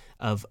effect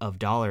of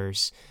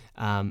dollars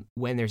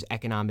when there's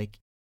economic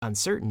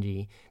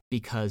uncertainty,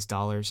 because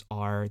dollars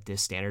are the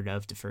standard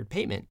of deferred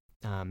payment.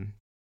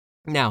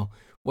 Now,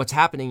 what's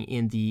happening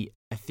in the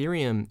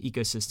Ethereum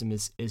ecosystem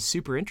is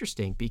super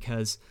interesting,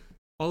 because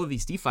all of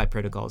these DeFi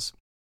protocols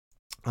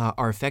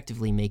are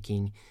effectively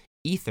making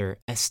Ether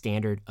a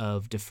standard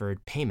of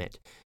deferred payment.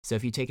 So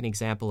if you take an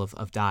example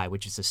of DAI,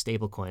 which is a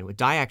stablecoin, what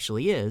DAI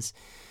actually is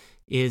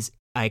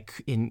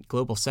in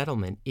global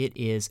settlement, it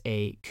is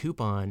a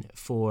coupon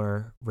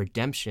for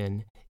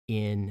redemption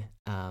in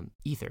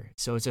Ether.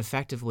 So it's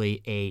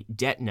effectively a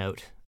debt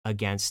note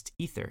against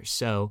Ether.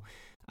 So,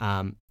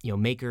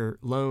 maker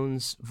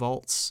loans,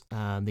 vaults,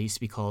 they used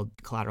to be called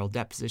collateral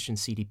debt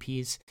positions,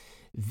 CDPs.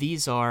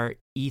 These are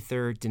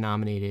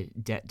Ether-denominated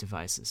debt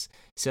devices.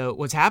 So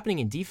what's happening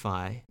in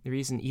DeFi, the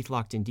reason ETH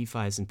locked in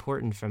DeFi is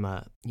important from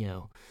a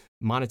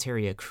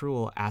monetary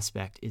accrual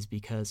aspect, is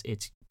because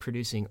it's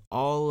producing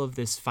all of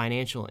this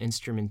financial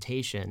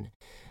instrumentation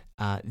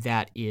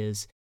that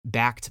is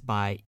backed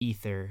by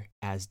Ether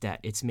as debt.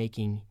 It's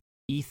making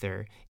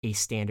Ether a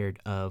standard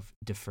of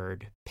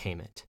deferred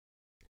payment.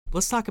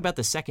 Let's talk about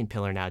the second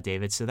pillar now,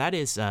 David. So that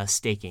is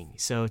staking.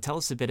 So tell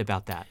us a bit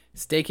about that.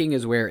 Staking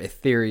is where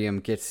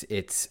Ethereum gets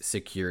its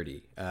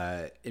security.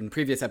 In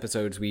previous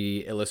episodes, we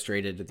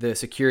illustrated the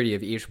security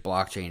of each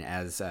blockchain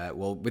as,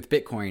 with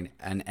Bitcoin,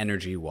 an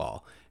energy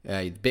wall.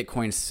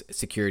 Bitcoin's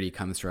security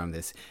comes from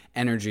this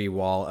energy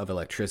wall of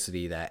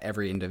electricity that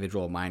every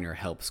individual miner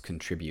helps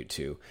contribute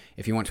to.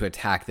 If you want to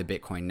attack the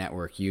Bitcoin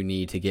network, you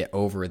need to get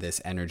over this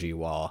energy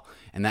wall.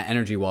 And that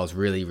energy wall is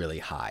really, really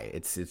high.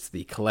 It's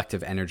the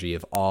collective energy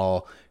of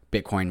all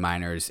Bitcoin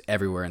miners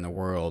everywhere in the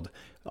world,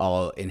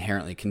 all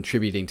inherently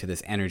contributing to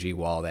this energy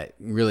wall that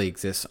really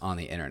exists on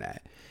the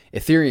internet.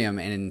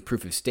 Ethereum and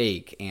proof of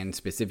stake, and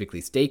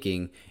specifically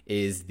staking,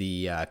 is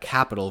the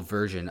capital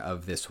version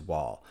of this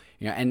wall.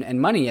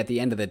 And money at the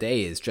end of the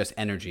day is just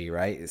energy,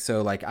 right?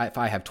 So if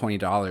I have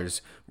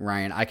 $20,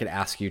 Ryan, I could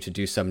ask you to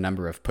do some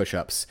number of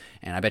push-ups,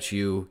 and I bet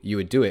you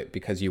would do it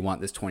because you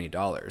want this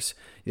 $20.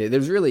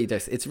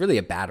 It's really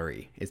a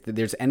battery.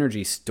 There's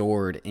energy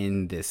stored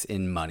in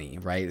money,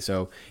 right?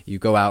 So you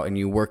go out and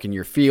you work in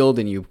your field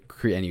and you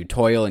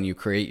toil and you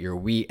create your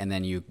wheat, and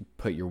then you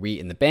put your wheat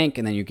in the bank,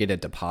 and then you get a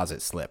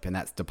deposit slip, and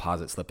that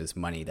deposit slip is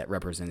money that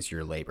represents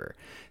your labor.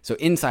 So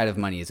inside of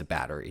money is a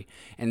battery,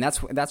 and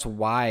that's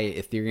why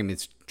Ethereum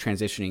is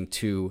transitioning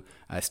to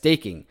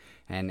staking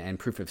and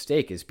proof of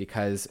stake, is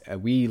because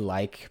we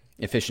like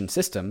efficient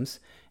systems.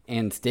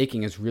 And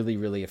staking is really,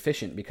 really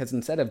efficient because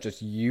instead of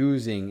just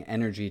using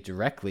energy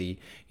directly,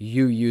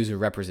 you use a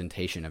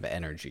representation of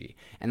energy.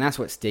 And that's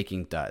what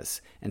staking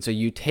does. And so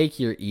you take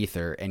your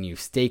Ether and you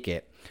stake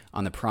it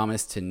on the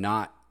promise to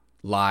not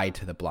lie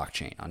to the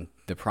blockchain, on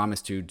the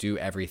promise to do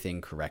everything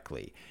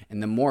correctly.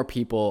 And the more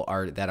people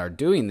that are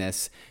doing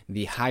this,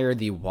 the higher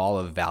the wall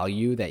of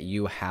value that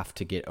you have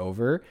to get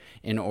over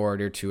in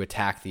order to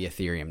attack the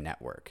Ethereum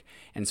network.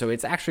 And so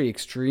it's actually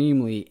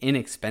extremely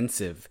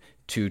inexpensive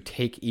to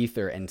take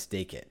Ether and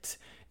stake it.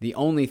 The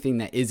only thing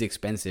that is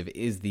expensive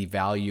is the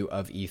value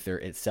of Ether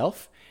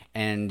itself,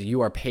 and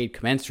you are paid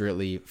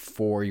commensurately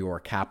for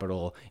your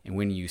capital and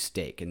when you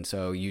stake. And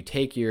so you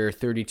take your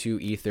 32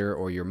 Ether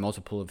or your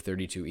multiple of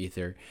 32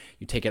 Ether,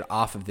 you take it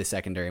off of the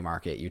secondary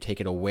market, you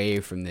take it away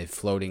from the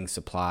floating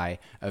supply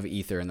of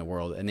Ether in the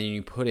world, and then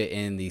you put it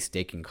in the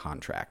staking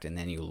contract, and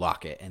then you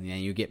lock it, and then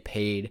you get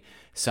paid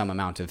some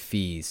amount of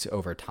fees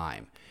over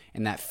time.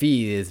 And that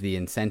fee is the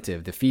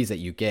incentive. The fees that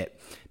you get,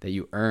 that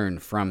you earn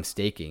from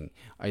staking,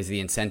 is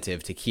the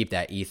incentive to keep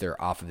that Ether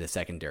off of the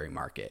secondary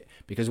market.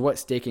 Because what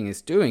staking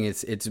is doing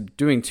is it's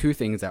doing two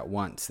things at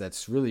once.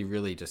 That's really,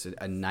 really just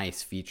a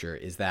nice feature,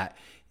 is that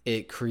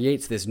it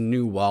creates this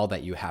new wall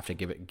that you have to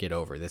get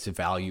over, this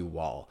value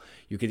wall.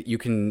 You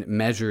can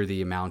measure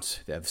the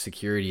amount of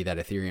security that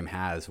Ethereum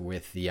has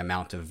with the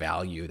amount of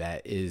value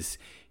that is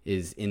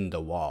in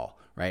the wall,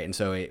 right? And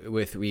so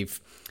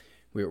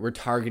we're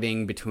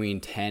targeting between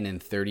 10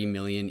 and 30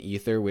 million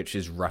Ether, which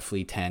is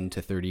roughly 10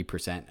 to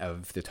 30%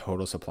 of the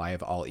total supply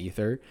of all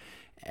Ether,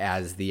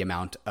 as the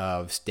amount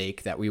of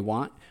stake that we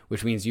want,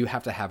 which means you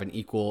have to have an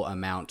equal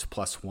amount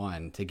plus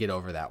one to get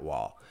over that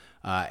wall.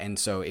 And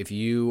so if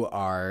you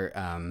are,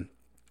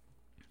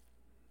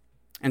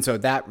 and so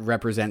that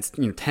represents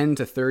 10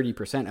 to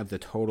 30% of the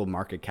total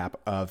market cap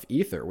of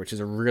Ether, which is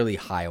a really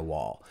high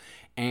wall.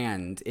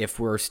 And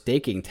if we're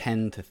staking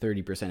 10 to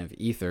 30% of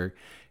Ether,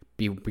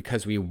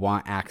 because we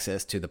want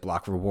access to the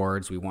block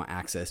rewards, we want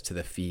access to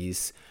the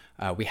fees,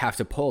 we have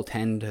to pull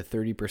 10 to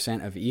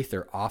 30% of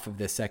Ether off of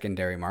the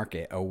secondary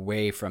market,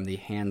 away from the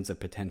hands of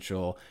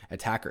potential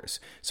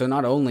attackers. So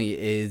not only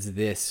is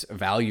this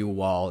value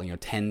wall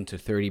 10 to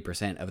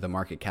 30% of the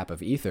market cap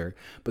of Ether,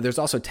 but there's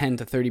also 10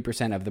 to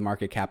 30% of the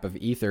market cap of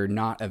Ether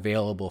not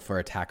available for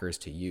attackers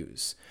to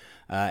use.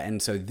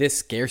 And so this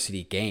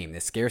scarcity game,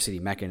 this scarcity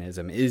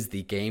mechanism, is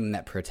the game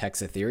that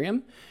protects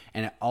Ethereum,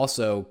 and it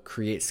also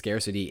creates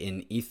scarcity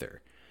in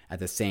Ether at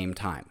the same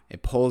time.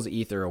 It pulls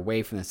Ether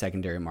away from the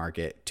secondary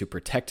market to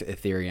protect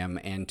Ethereum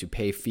and to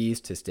pay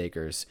fees to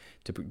stakers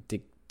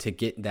to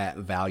get that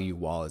value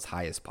wall as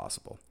high as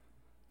possible.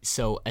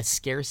 So a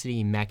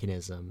scarcity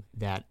mechanism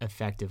that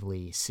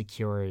effectively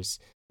secures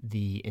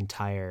the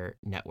entire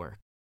network.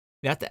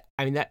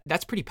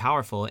 That's pretty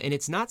powerful, and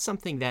it's not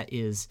something that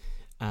is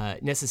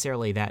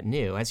necessarily that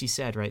new. As you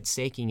said, right,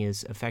 staking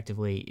is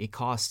effectively a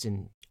cost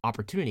and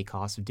opportunity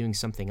cost of doing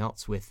something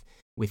else with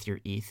your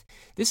ETH.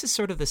 This is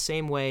sort of the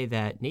same way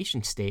that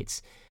nation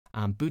states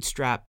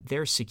bootstrap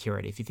their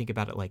security, if you think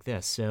about it like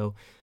this. So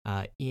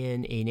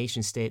in a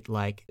nation state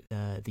like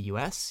the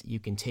US, you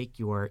can take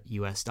your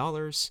US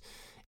dollars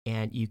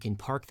and you can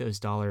park those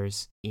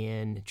dollars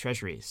in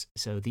treasuries.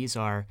 So these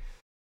are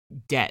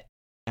debt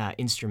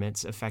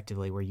instruments,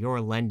 effectively, where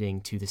you're lending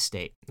to the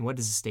state. And what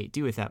does the state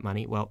do with that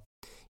money? Well,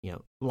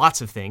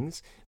 lots of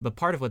things, but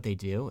part of what they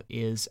do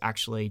is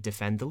actually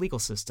defend the legal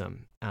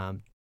system,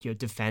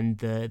 defend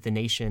the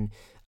nation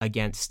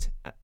against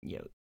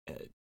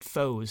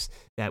foes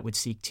that would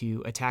seek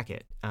to attack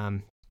it,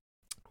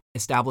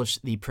 establish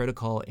the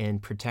protocol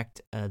and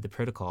protect the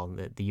protocol.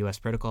 The U.S.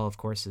 protocol, of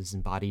course, is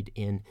embodied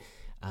in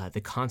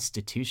the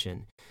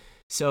Constitution.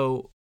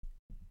 So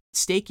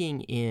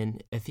staking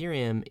in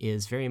Ethereum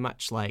is very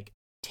much like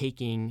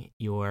taking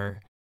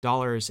your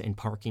dollars and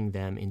parking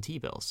them in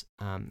T-bills.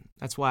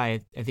 That's why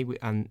I think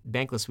on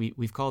Bankless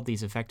we've called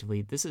these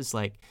effectively, this is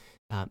like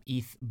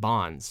ETH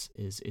bonds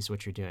is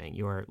what you're doing.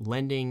 You're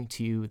lending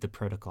to the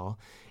protocol.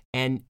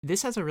 And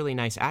this has a really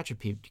nice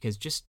attribute, because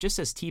just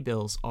as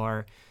T-bills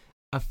are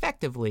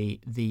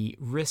effectively the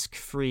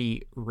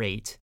risk-free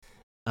rate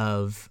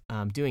of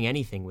doing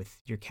anything with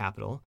your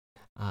capital,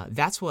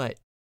 that's what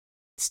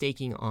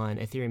staking on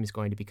Ethereum is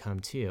going to become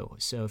too.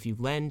 So if you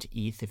lend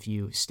ETH, if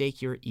you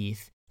stake your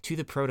ETH to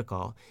the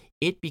protocol,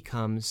 it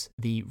becomes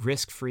the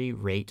risk-free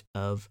rate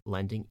of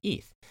lending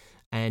ETH.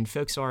 And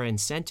folks are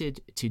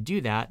incented to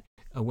do that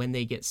when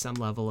they get some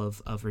level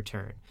of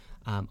return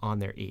on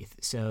their ETH.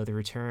 So the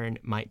return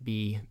might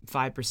be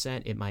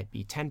 5%, it might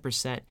be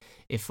 10%.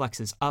 It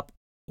flexes up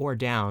or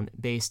down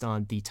based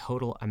on the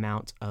total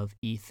amount of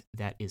ETH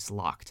that is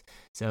locked.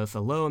 So if a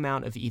low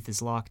amount of ETH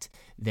is locked,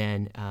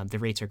 then the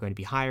rates are going to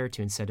be higher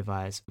to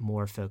incentivize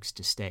more folks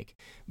to stake.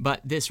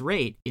 But this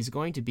rate is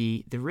going to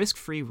be the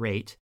risk-free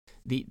rate,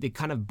 the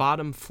kind of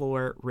bottom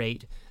floor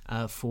rate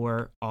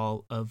for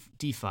all of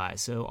DeFi.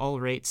 So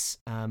all rates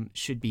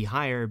should be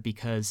higher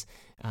because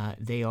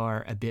they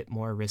are a bit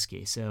more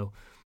risky. So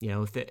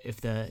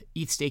if the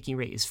ETH staking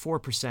rate is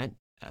 4%,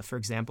 for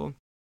example,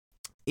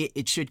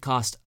 it should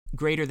cost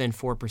greater than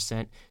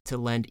 4% to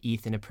lend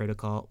ETH in a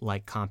protocol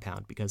like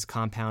Compound, because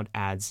Compound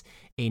adds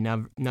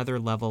another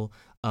level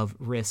of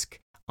risk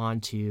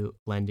onto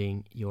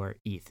lending your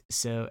ETH.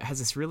 So it has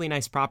this really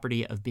nice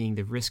property of being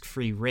the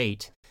risk-free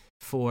rate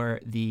for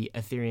the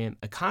Ethereum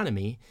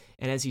economy.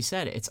 And as you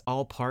said, it's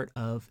all part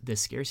of the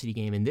scarcity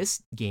game. And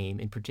this game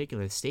in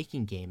particular, the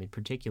staking game in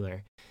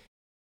particular,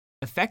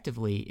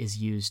 effectively is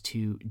used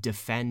to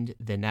defend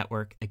the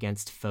network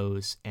against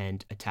foes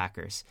and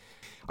attackers.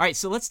 All right,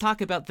 so let's talk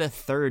about the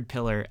third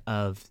pillar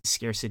of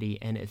scarcity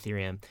and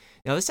Ethereum.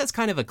 Now, this has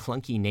kind of a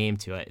clunky name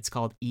to it. It's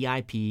called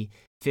EIP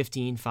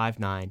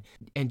 1559.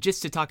 And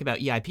just to talk about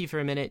EIP for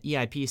a minute,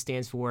 EIP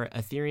stands for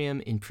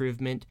Ethereum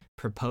Improvement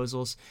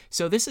Proposals.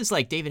 So this is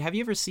like, David, have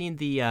you ever seen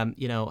the,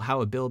 how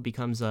a bill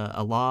becomes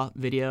a law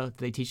video? Did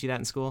they teach you that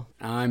in school?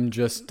 I'm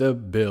just a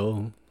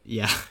bill.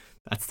 Yeah.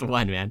 That's the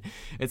one, man.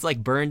 It's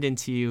like burned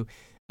into,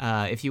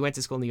 if you went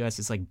to school in the U.S.,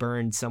 it's like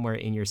burned somewhere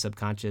in your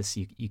subconscious.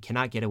 You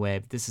cannot get away.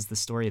 But this is the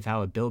story of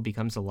how a bill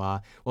becomes a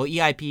law. Well,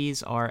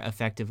 EIPs are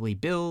effectively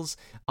bills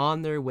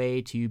on their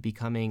way to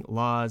becoming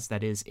laws,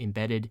 that is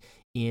embedded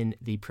in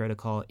the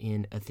protocol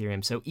in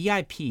Ethereum. So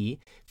EIP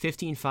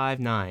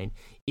 1559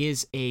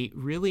 is a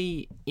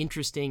really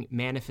interesting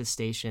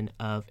manifestation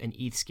of an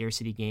ETH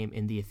scarcity game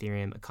in the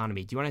Ethereum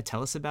economy. Do you want to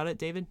tell us about it,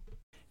 David?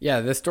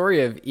 Yeah, the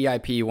story of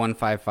EIP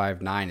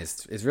 1559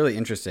 is really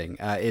interesting.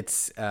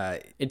 Its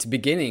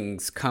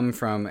beginnings come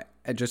from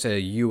just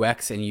a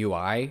UX and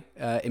UI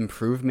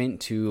improvement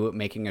to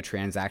making a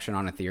transaction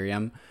on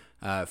Ethereum.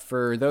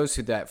 For those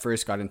that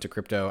first got into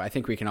crypto, I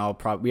think we all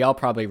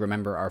probably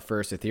remember our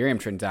first Ethereum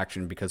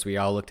transaction because we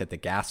all looked at the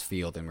gas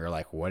field and we were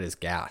like, what is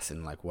gas?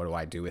 And like, what do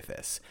I do with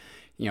this?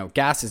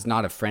 Gas is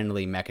not a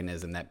friendly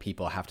mechanism that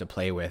people have to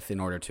play with in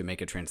order to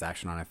make a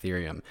transaction on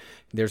Ethereum.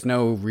 There's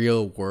no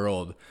real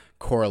world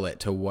correlate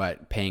to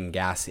what paying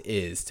gas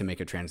is to make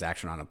a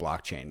transaction on a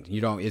blockchain.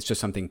 It's just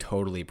something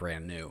totally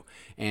brand new.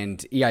 And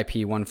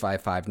EIP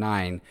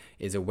 1559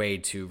 is a way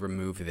to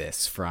remove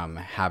this from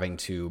having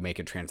to make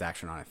a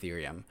transaction on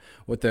Ethereum.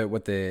 What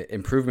the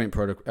improvement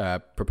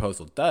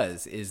proposal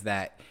does is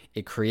that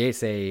it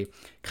creates a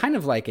kind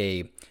of like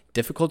a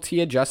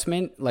difficulty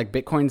adjustment, like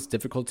Bitcoin's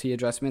difficulty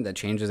adjustment that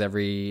changes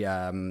every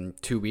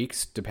 2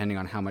 weeks depending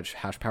on how much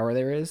hash power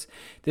there is.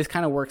 This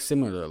kind of works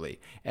similarly.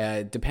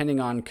 Depending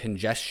on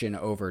congestion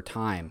over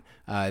time,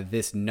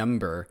 this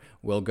number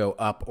will go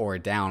up or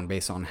down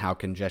based on how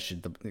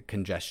congested the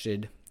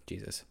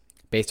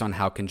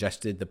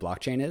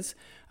blockchain is.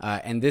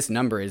 And this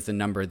number is the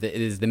number that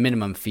is the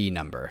minimum fee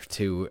number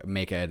to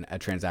make a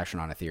transaction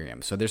on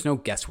Ethereum. So there's no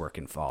guesswork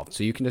involved.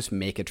 So you can just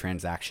make a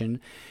transaction,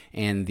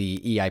 and the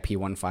EIP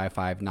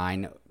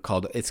 1559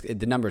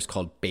 the number is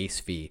called base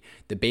fee.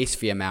 The base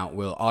fee amount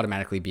will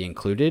automatically be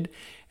included.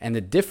 And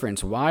the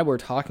difference, why we're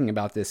talking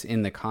about this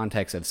in the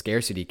context of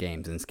scarcity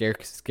games and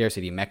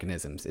scarcity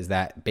mechanisms, is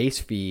that base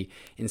fee,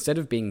 instead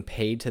of being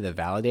paid to the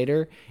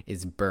validator,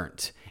 is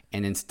burnt.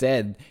 And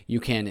instead, you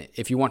can,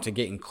 if you want to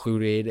get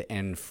included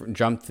and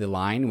jump the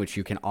line, which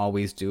you can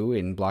always do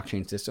in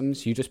blockchain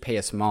systems, you just pay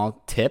a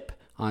small tip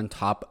on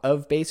top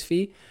of base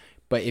fee.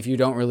 But if you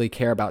don't really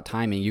care about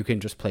timing, you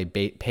can just pay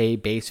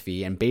base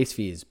fee, and base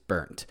fee is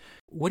burnt.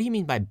 What do you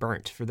mean by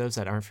burnt? For those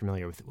that aren't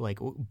familiar with, like,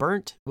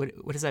 burnt, what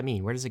does that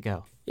mean? Where does it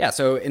go? Yeah,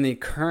 so in the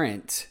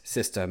current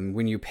system,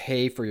 when you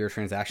pay for your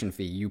transaction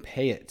fee, you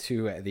pay it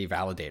to the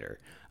validator.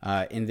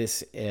 In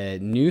this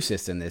new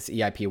system, this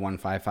EIP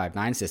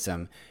 1559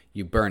 system,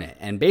 you burn it.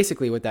 And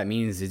basically what that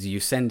means is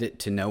you send it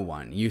to no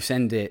one. You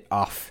send it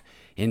off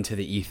into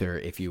the ether,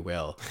 if you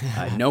will.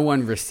 No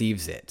one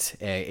receives it.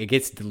 It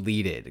gets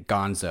deleted.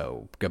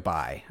 Gonzo,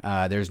 goodbye.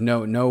 There's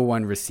no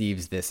one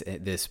receives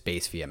this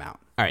base fee amount.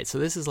 All right, so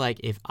this is like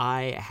if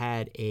I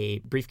had a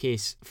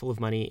briefcase full of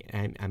money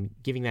and I'm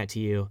giving that to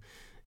you,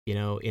 in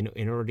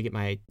order to get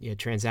my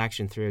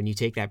transaction through, and you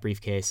take that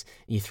briefcase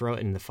and you throw it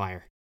in the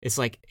fire. It's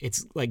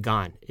like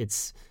gone.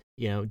 It's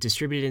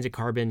distributed into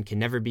carbon, can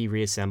never be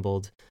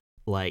reassembled,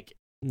 like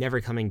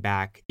never coming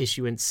back.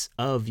 Issuance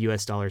of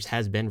US dollars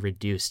has been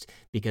reduced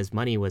because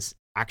money was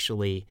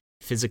actually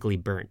physically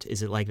burnt.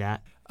 Is it like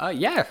that?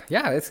 Yeah,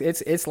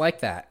 it's like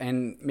that.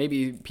 And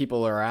maybe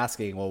people are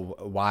asking, well,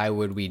 why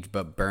would we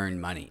burn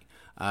money?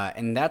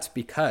 And that's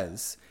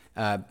because,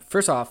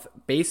 first off,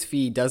 base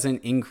fee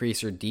doesn't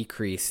increase or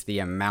decrease the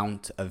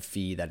amount of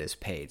fee that is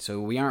paid. So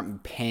we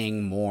aren't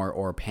paying more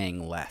or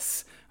paying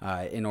less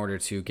in order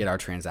to get our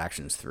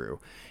transactions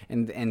through.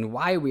 And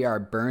why we are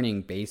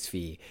burning base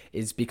fee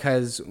is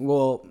because,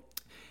 well,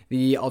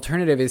 the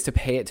alternative is to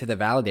pay it to the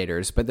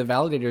validators, but the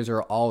validators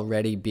are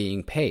already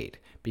being paid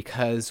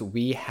because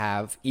we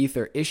have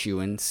Ether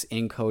issuance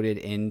encoded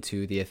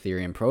into the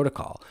Ethereum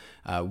protocol.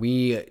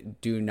 We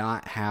do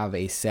not have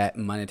a set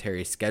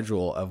monetary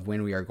schedule of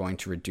when we are going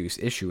to reduce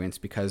issuance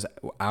because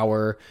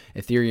our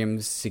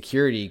Ethereum's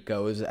security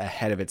goes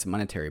ahead of its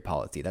monetary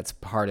policy. That's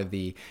part of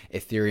the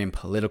Ethereum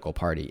political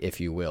party,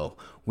 if you will.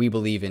 We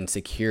believe in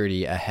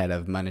security ahead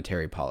of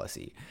monetary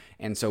policy.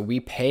 And so we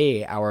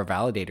pay our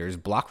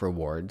validators block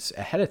rewards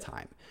ahead of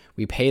time.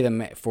 We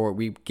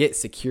get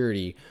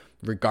security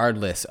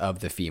regardless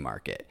of the fee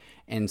market.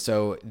 And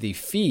so the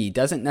fee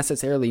doesn't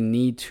necessarily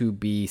need to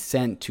be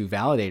sent to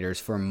validators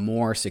for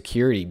more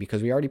security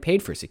because we already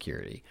paid for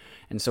security.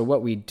 And so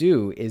what we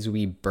do is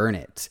we burn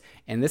it.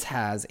 And this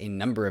has a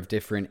number of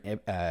different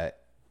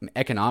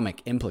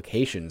economic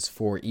implications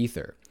for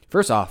Ether.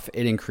 First off,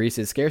 it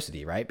increases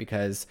scarcity, right?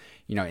 Because,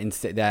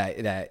 instead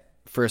that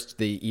first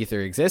the Ether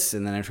exists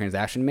and then a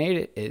transaction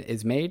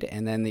is made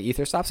and then the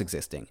Ether stops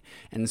existing.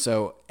 And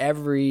so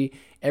every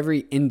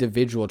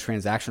individual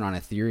transaction on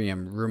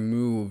Ethereum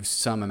removes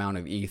some amount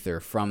of Ether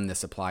from the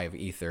supply of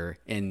Ether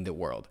in the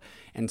world.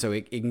 And so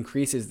it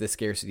increases the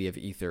scarcity of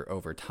Ether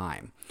over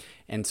time.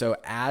 And so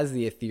as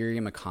the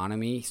Ethereum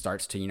economy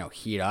starts to,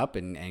 heat up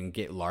and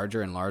get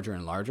larger and larger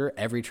and larger,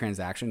 every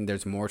transaction,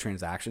 there's more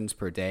transactions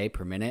per day,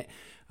 per minute,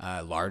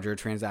 larger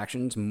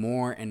transactions,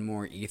 more and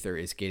more Ether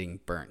is getting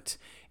burnt.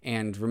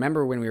 And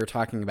remember when we were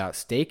talking about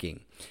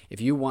staking,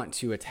 if you want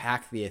to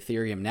attack the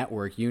Ethereum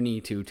network, you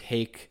need to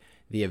take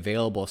the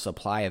available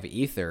supply of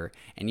Ether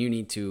and you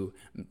need to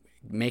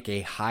make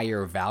a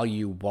higher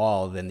value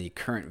wall than the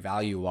current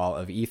value wall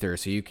of Ether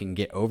so you can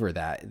get over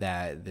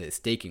the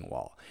staking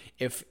wall.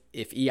 If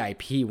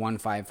EIP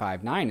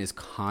 1559 is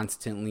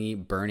constantly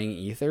burning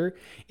Ether,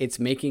 it's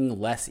making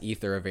less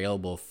Ether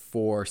available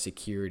for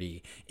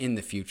security in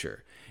the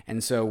future.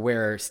 And so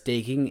where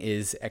staking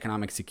is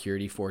economic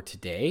security for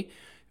today,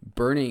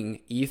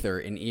 burning Ether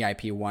in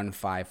EIP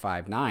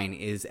 1559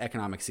 is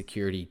economic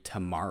security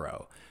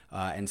tomorrow.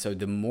 And so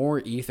the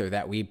more Ether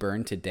that we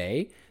burn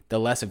today, the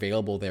less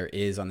available there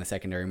is on the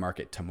secondary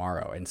market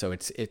tomorrow. And so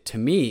to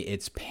me,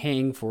 it's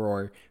paying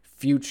for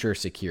future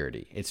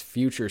security. It's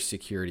future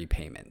security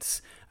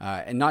payments.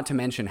 And not to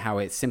mention how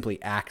it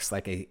simply acts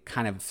like a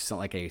kind of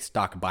like a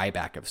stock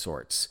buyback of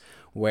sorts,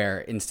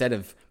 where instead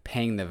of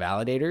paying the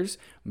validators,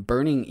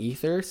 burning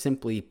Ether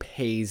simply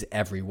pays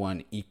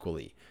everyone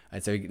equally.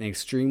 It's an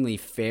extremely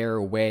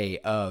fair way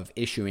of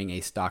issuing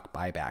a stock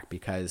buyback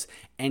because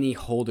any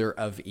holder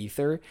of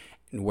Ether,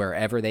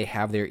 wherever they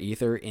have their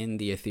Ether in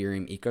the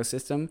Ethereum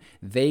ecosystem,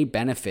 they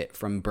benefit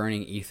from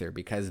burning Ether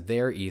because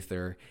their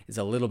Ether is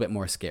a little bit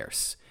more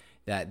scarce.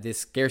 That this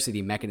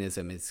scarcity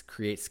mechanism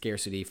creates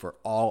scarcity for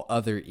all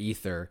other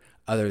Ether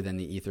other than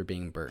the Ether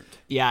being burnt.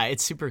 Yeah,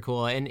 it's super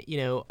cool. And,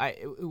 I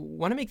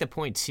want to make the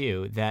point,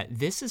 too, that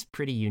this is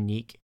pretty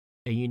unique.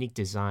 A unique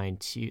design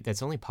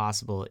that's only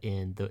possible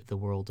in the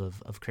world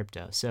of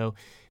crypto. So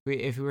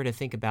if we were to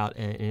think about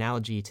an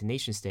analogy to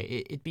nation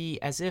state, it'd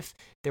be as if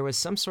there was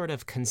some sort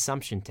of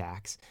consumption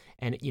tax.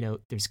 And,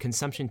 there's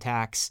consumption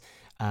tax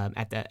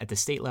at the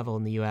state level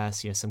in the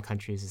U.S. Some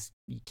countries,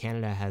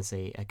 Canada has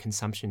a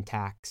consumption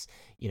tax,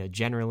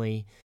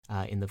 generally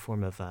in the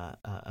form of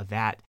a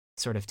VAT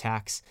sort of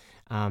tax.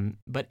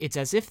 But it's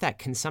as if that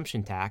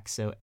consumption tax,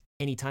 so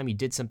anytime you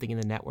did something in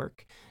the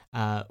network,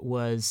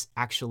 was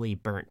actually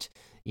burnt.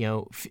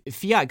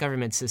 Fiat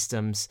government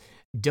systems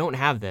don't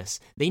have this.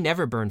 They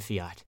never burn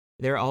fiat.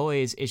 They're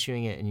always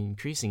issuing it and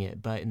increasing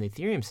it. But in the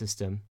Ethereum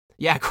system,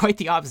 quite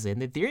the opposite. In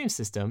the Ethereum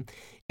system,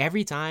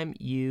 every time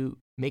you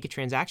make a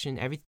transaction,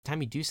 every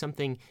time you do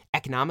something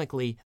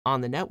economically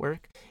on the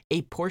network,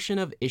 a portion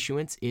of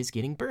issuance is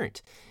getting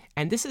burnt.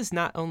 And this is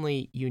not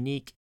only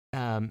unique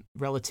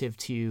relative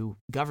to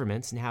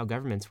governments and how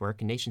governments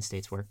work and nation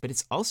states work, but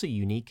it's also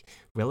unique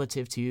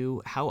relative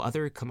to how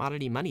other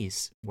commodity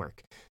monies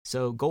work.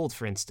 So gold,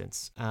 for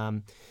instance,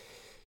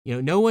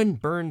 no one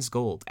burns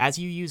gold. As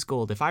you use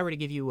gold, if I were to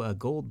give you a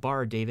gold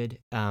bar, David,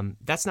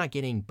 that's not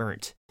getting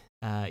burnt.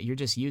 You're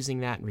just using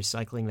that and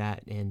recycling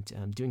that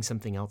and doing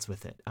something else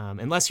with it.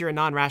 Unless you're a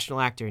non-rational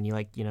actor and you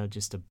like,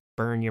 just to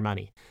burn your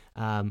money,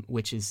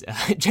 which is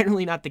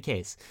generally not the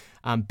case.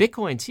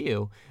 Bitcoin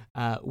too,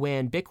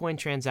 when Bitcoin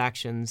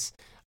transactions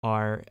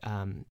are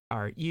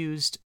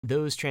used,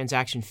 those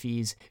transaction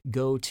fees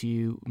go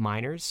to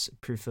miners,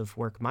 proof of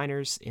work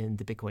miners in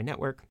the Bitcoin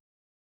network.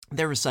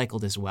 They're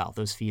recycled as well.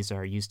 Those fees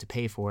are used to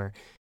pay for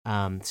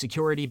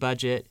security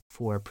budget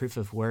for proof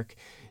of work.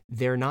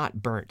 They're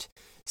not burnt.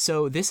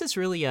 So this is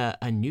really a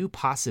new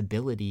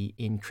possibility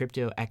in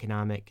crypto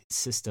economic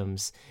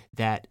systems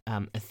that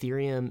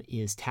Ethereum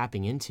is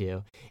tapping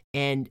into.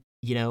 And,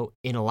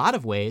 in a lot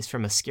of ways,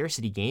 from a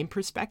scarcity game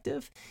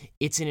perspective,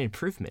 it's an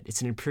improvement.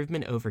 It's an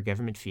improvement over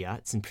government fiat.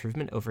 It's an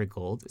improvement over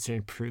gold. It's an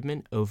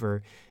improvement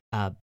over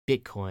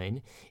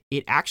Bitcoin.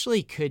 It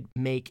actually could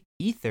make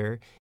Ether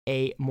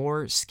a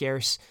more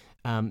scarce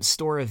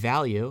store of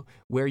value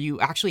where you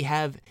actually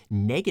have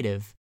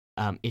negative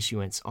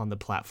issuance on the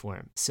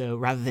platform. So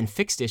rather than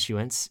fixed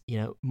issuance,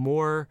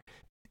 more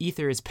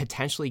Ether is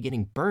potentially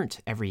getting burnt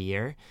every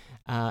year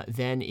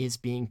than is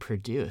being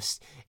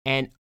produced.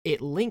 And it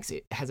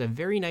has a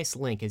very nice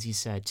link, as you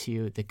said,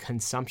 to the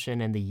consumption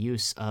and the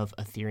use of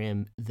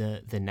Ethereum,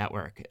 the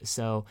network.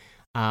 So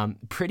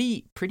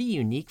pretty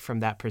unique from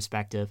that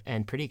perspective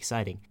and pretty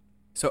exciting.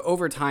 So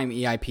over time,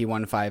 EIP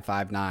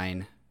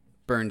 1559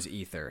 burns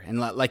Ether. And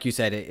like you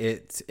said,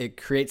 it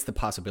creates the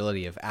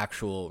possibility of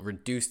actual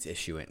reduced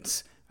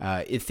issuance.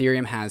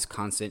 Ethereum has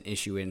constant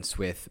issuance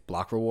with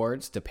block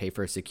rewards to pay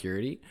for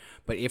security.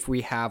 But if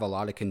we have a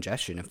lot of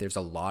congestion, if there's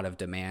a lot of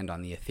demand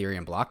on the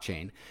Ethereum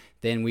blockchain,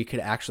 then we could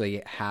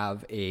actually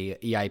have a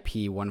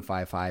EIP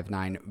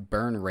 1559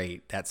 burn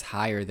rate that's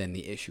higher than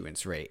the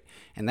issuance rate.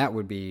 And that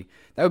would be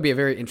a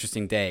very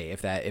interesting day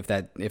if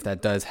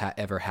that does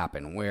ever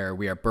happen, where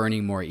we are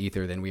burning more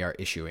ether than we are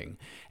issuing.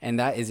 And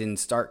that is in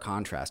stark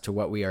contrast to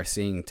what we are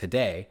seeing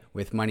today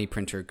with Money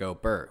Printer Go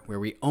Burr, where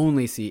we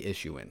only see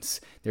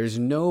issuance. There's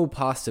no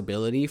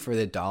possibility for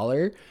the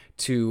dollar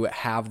to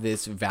have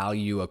this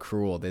value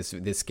accrual,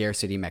 this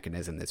scarcity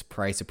mechanism, this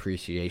price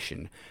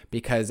appreciation,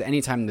 because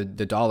anytime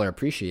the dollar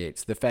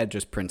appreciates, the Fed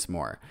just prints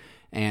more.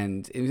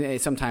 And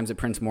sometimes it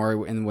prints more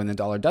when the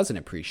dollar doesn't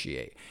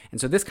appreciate. And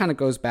so this kind of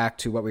goes back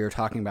to what we were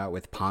talking about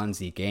with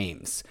Ponzi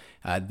games.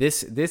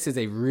 This is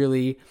a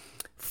really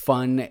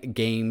fun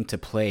game to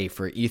play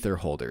for ether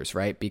holders,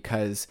 right?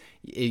 Because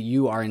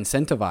you are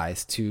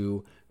incentivized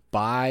to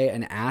buy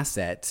an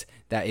asset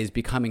that is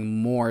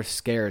becoming more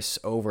scarce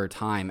over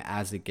time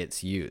as it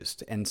gets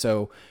used. And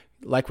so,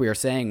 like we were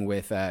saying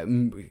with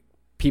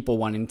people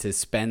wanting to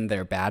spend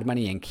their bad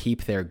money and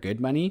keep their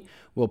good money,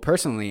 well,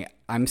 personally,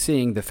 I'm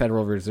seeing the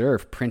Federal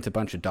Reserve print a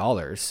bunch of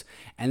dollars,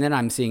 and then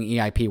I'm seeing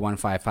EIP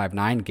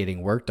 1559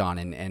 getting worked on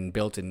and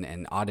built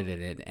and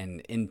audited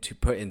and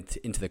put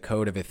into the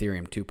code of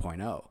Ethereum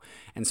 2.0.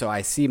 And so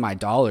I see my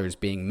dollars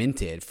being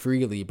minted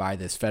freely by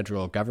this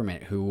federal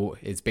government who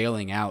is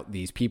bailing out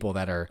these people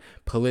that are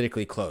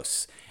politically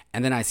close.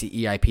 And then I see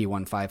EIP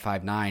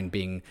 1559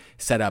 being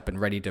set up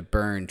and ready to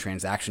burn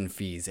transaction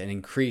fees and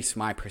increase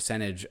my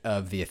percentage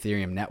of the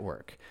Ethereum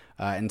network.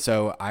 And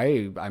so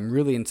I'm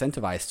really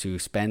incentivized to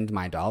spend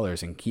my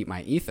dollars and keep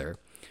my ether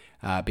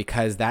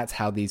because that's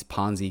how these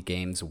Ponzi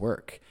games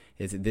work.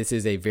 This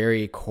is a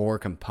very core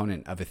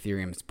component of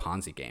Ethereum's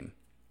Ponzi game.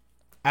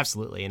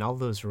 Absolutely, and all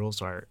those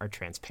rules are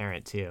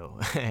transparent too,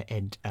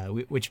 and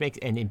which makes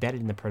and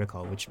embedded in the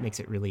protocol, which makes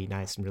it really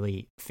nice and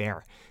really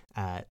fair.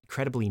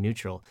 Credibly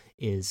neutral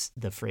is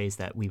the phrase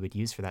that we would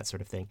use for that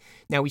sort of thing.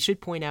 Now, we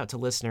should point out to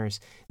listeners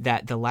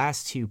that the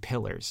last two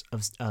pillars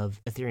of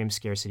Ethereum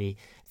scarcity,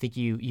 I think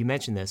you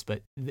mentioned this,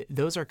 but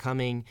those are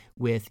coming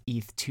with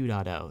ETH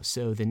 2.0,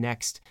 so the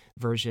next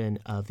version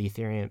of the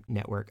Ethereum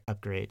network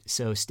upgrade.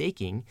 So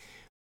staking,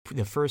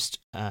 the first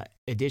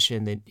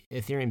edition, the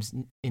Ethereum's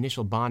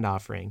initial bond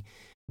offering,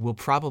 will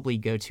probably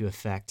go to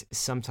effect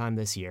sometime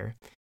this year.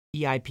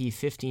 EIP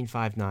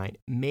 1559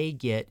 may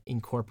get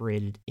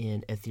incorporated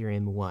in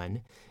Ethereum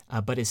 1,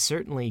 but is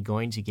certainly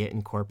going to get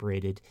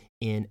incorporated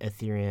in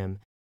Ethereum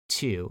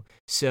 2.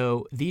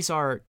 So these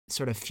are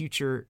sort of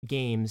future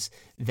games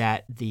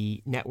that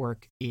the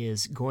network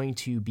is going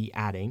to be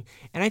adding.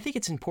 And I think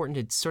it's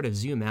important to sort of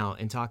zoom out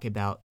and talk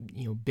about,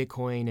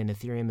 Bitcoin and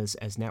Ethereum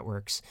as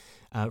networks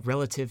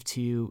relative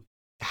to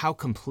how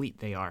complete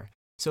they are.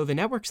 So the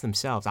networks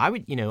themselves, I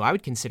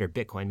would consider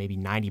Bitcoin maybe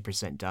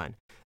 90% done.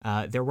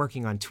 They're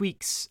working on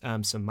tweaks,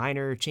 some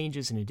minor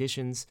changes and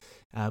additions,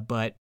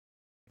 but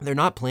they're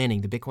not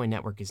planning, the Bitcoin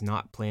network is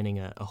not planning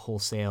a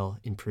wholesale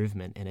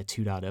improvement in a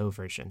 2.0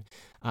 version.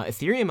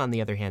 Ethereum, on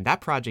the other hand,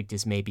 that project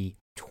is maybe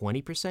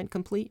 20%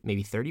 complete,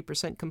 maybe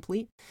 30%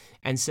 complete.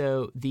 And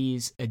so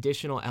these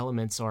additional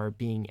elements are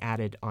being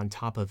added on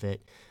top of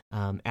it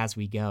as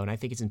we go. And I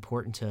think it's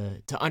important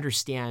to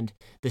understand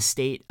the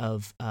state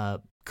of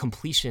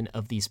completion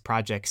of these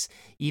projects,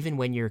 even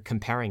when you're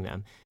comparing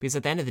them. Because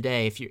at the end of the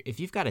day, if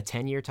you've got a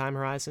 10-year time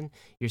horizon,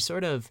 you're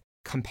sort of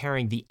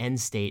comparing the end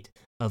state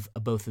of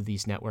both of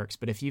these networks.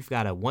 But if you've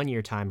got a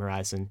 1-year time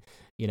horizon,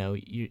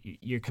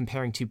 you're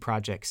comparing two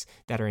projects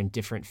that are in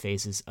different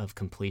phases of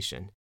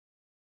completion.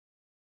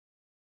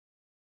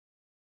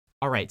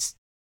 All right.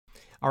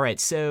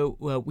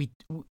 So we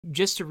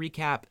just to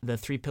recap the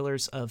three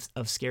pillars of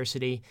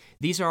scarcity.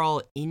 These are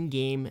all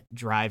in-game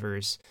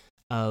drivers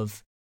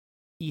of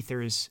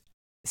Ether's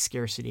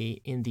scarcity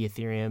in the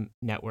Ethereum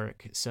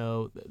network.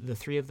 So the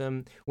three of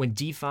them, when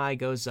DeFi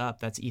goes up,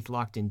 that's ETH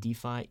locked in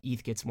DeFi,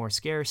 ETH gets more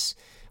scarce.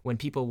 When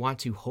people want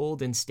to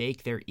hold and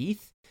stake their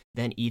ETH,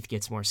 then ETH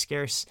gets more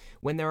scarce.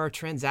 When there are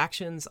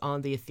transactions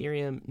on the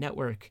Ethereum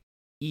network,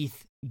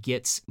 ETH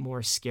gets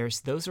more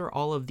scarce. Those are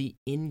all of the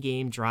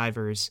in-game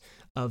drivers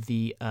of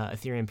the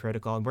Ethereum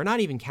protocol. And we're not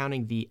even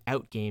counting the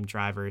out-game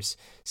drivers.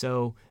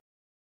 So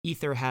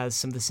Ether has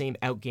some of the same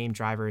out-game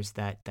drivers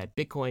that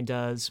Bitcoin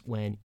does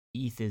when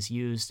ETH is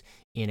used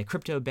in a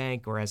crypto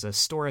bank or as a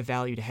store of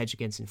value to hedge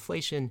against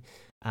inflation.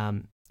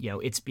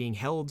 It's being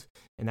held,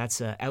 and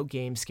that's an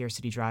out-game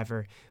scarcity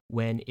driver.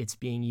 When it's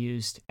being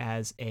used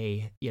as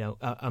a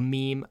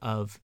meme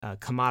of a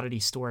commodity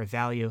store of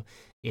value,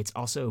 it's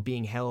also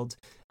being held.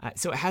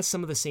 So it has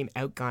some of the same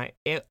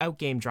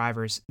out-game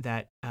drivers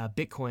that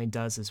Bitcoin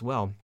does as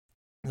well.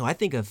 So I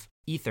think of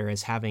Ether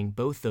as having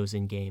both those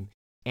in-game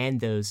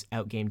and those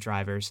out-game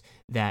drivers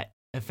that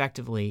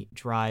effectively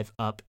drive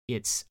up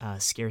its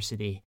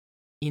scarcity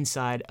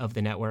inside of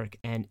the network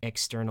and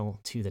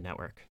external to the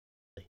network.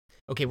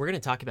 Okay, we're going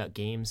to talk about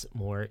games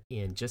more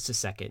in just a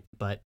second,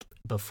 but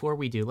before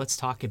we do, let's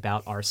talk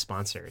about our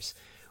sponsors.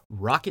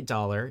 Rocket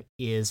Dollar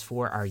is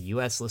for our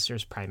US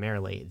listeners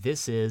primarily.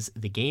 This is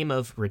the game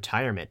of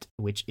retirement,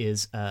 which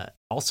is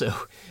also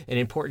an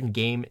important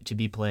game to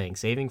be playing,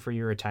 saving for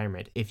your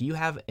retirement. If you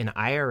have an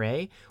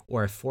IRA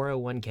or a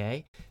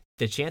 401k,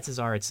 the chances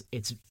are it's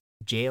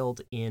jailed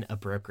in a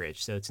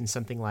brokerage. So it's in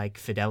something like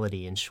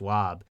Fidelity and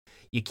Schwab.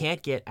 You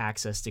can't get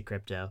access to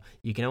crypto.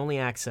 You can only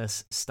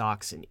access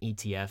stocks and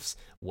ETFs.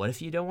 What if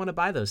you don't want to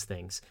buy those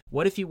things?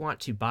 What if you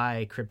want to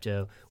buy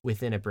crypto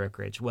within a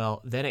brokerage?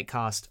 Well, then it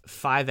costs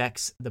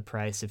 5x the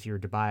price if you were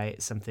to buy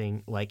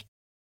something like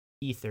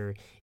Ether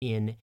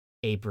in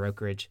a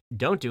brokerage.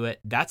 Don't do it.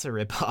 That's a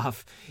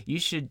ripoff. You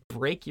should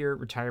break your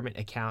retirement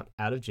account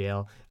out of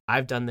jail.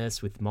 I've done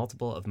this with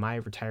multiple of my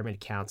retirement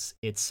accounts.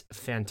 It's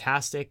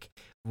fantastic.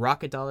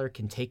 Rocket Dollar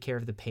can take care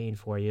of the pain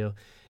for you.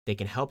 They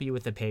can help you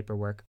with the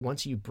paperwork.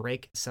 Once you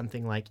break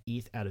something like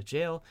ETH out of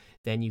jail,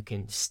 then you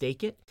can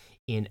stake it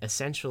in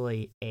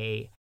essentially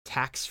a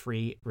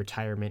tax-free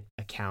retirement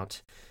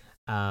account.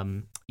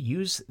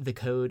 Use the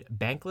code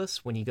Bankless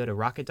when you go to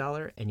Rocket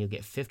Dollar and you'll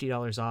get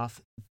 $50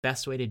 off.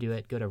 Best way to do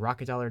it, go to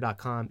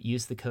rocketdollar.com,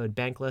 use the code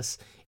Bankless,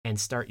 and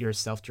start your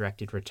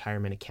self-directed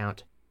retirement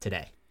account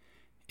today.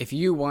 If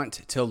you want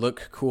to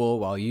look cool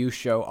while you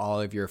show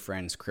all of your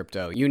friends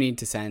crypto, you need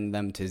to send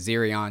them to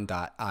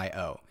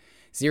Zerion.io.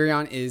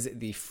 Zerion is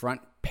the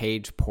front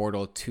page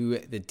portal to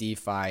the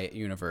DeFi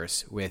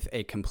universe with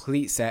a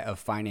complete set of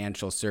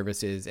financial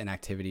services and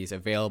activities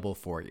available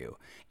for you.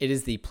 It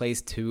is the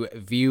place to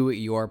view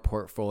your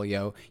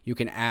portfolio. You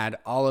can add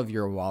all of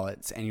your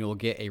wallets and you'll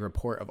get a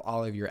report of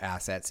all of your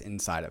assets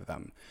inside of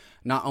them.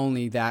 Not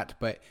only that,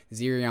 but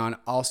Zerion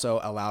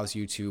also allows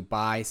you to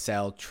buy,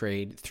 sell,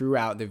 trade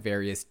throughout the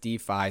various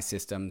DeFi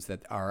systems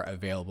that are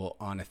available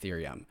on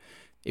Ethereum.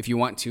 If you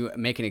want to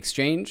make an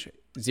exchange,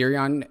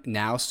 Zerion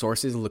now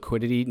sources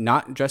liquidity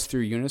not just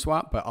through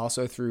Uniswap, but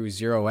also through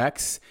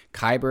 0x,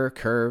 Kyber,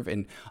 Curve,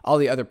 and all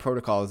the other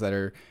protocols that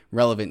are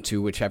relevant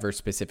to whichever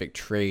specific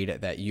trade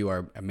that you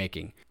are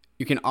making.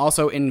 You can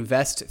also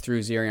invest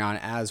through Zerion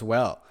as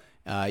well.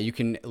 You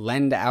can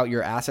lend out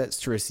your assets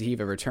to receive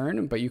a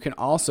return, but you can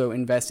also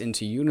invest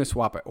into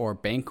Uniswap or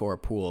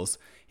Bancor pools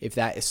if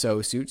that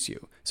so suits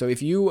you. So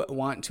if you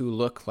want to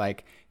look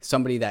like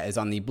somebody that is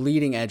on the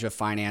bleeding edge of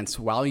finance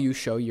while you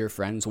show your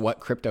friends what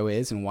crypto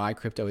is and why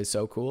crypto is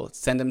so cool,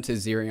 send them to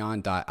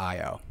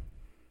Zerion.io.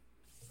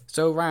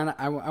 So Ryan,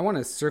 I want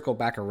to circle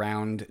back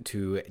around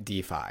to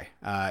DeFi.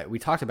 We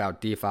talked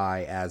about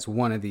DeFi as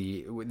one of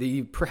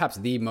the perhaps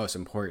the most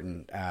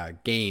important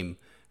game,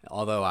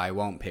 although I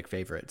won't pick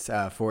favorites,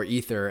 for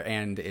Ether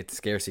and its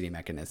scarcity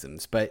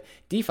mechanisms. But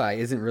DeFi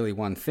isn't really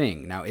one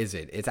thing, now is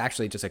it? It's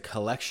actually just a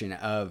collection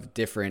of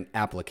different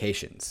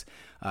applications.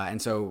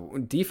 And so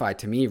DeFi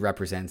to me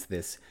represents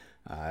this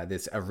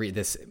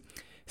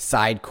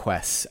side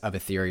quests of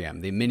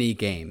Ethereum, the mini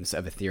games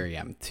of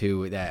Ethereum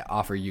that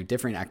offer you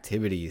different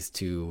activities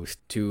to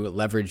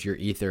leverage your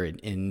Ether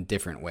in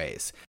different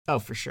ways. Oh,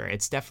 for sure.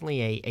 It's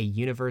definitely a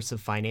universe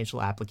of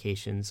financial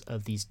applications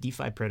of these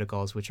DeFi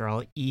protocols, which are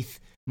all ETH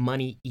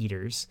money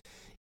eaters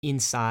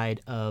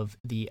inside of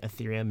the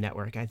Ethereum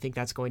network. I think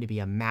that's going to be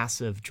a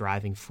massive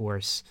driving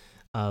force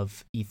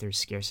of Ether's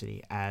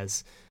scarcity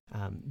as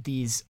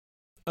these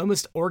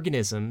almost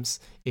organisms,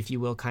 if you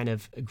will, kind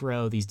of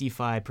grow. These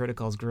DeFi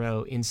protocols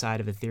grow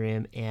inside of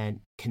Ethereum and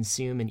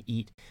consume and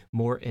eat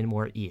more and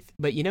more ETH.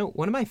 But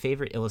one of my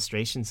favorite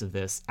illustrations of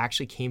this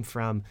actually came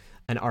from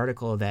an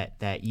article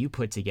that you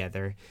put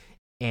together,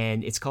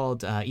 and it's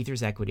called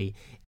Ether's Equity.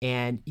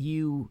 And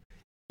you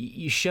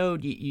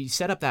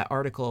set up that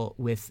article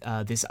with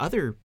this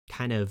other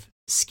kind of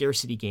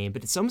scarcity game,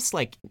 but it's almost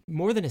like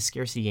more than a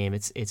scarcity game.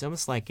 It's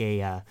almost like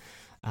a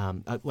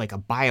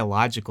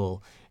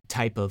biological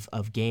type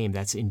of game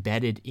that's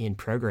embedded in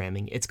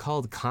programming. It's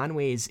called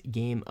Conway's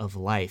Game of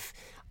Life.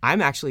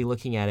 I'm actually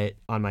looking at it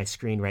on my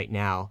screen right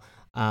now,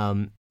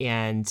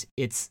 and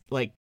it's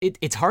like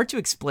it's hard to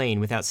explain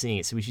without seeing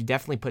it. So we should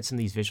definitely put some of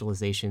these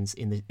visualizations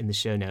in the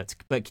show notes.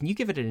 But can you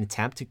give it an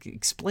attempt to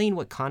explain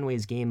what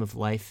Conway's Game of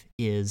Life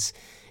is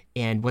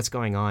and what's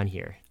going on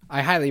here?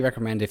 I highly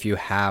recommend, if you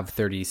have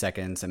 30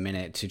 seconds, a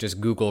minute, to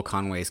just Google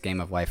Conway's Game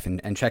of Life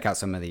and check out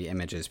some of the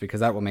images, because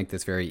that will make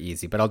this very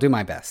easy, but I'll do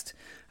my best.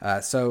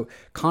 So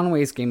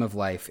Conway's Game of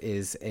Life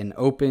is an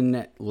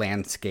open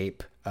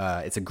landscape.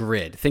 It's a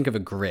grid. Think of a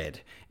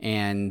grid.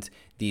 And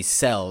these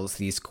cells,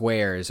 these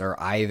squares, are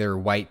either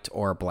white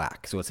or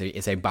black. So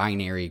it's a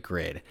binary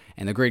grid,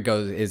 and the grid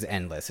is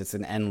endless. It's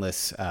an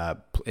endless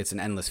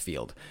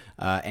field,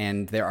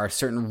 and there are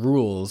certain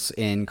rules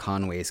in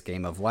Conway's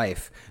Game of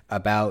Life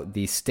about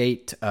the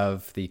state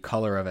of the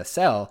color of a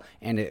cell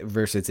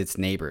versus its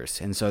neighbors.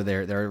 And so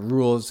there are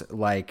rules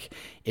like,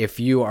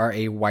 if you are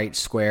a white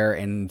square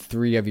and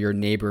 3 of your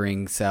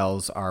neighboring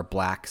cells are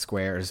black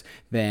squares,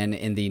 then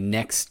in the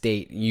next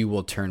state you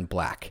will turn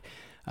black.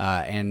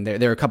 And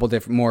there are a couple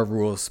different more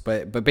rules,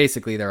 but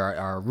basically there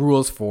are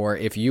rules for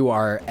if you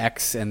are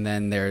X and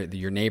then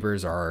your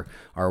neighbors are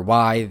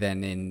Y,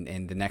 then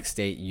in the next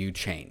state you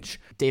change.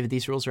 David,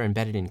 these rules are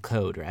embedded in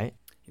code, right?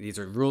 These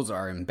are rules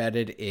are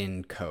embedded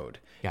in code.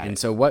 Got and it.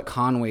 so what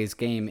Conway's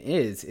game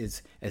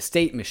is a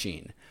state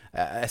machine.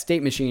 A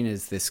state machine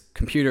is this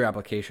computer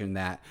application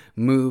that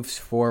moves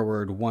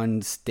forward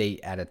one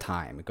state at a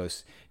time. It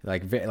goes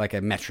like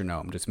a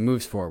metronome, just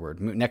moves forward,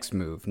 next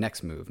move,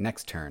 next move,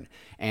 next turn.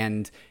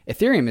 And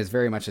Ethereum is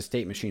very much a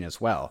state machine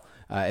as well.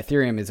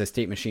 Ethereum is a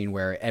state machine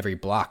where every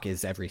block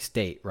is every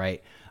state,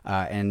 right?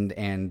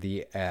 And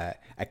the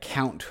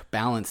account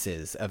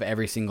balances of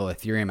every single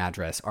Ethereum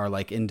address are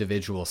like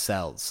individual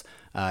cells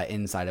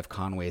inside of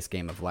Conway's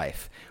Game of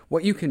Life.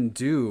 What you can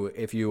do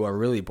if you are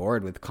really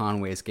bored with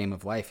Conway's Game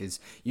of Life is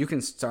you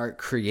can start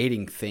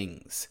creating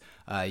things.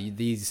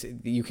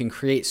 You can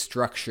create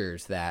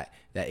structures that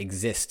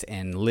exist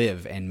and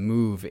live and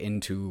move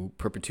into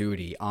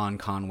perpetuity on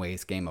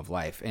Conway's Game of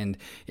Life. And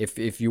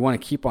if you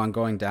want to keep on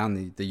going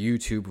down the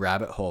YouTube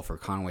rabbit hole for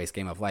Conway's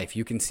Game of Life,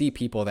 you can see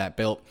people that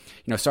built,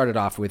 started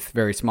off with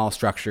very small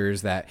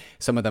structures that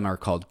some of them are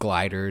called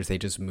gliders. They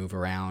just move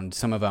around.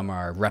 Some of them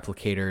are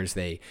replicators.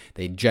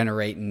 They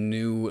generate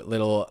new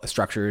little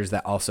structures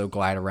that also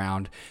glide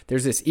around.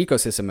 There's this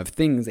ecosystem of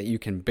things that you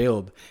can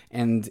build,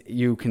 and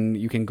you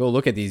can go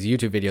look at these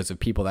YouTube videos of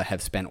people that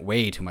have spent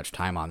way too much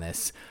time on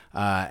this.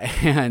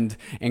 And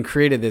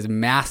created this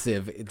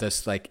massive,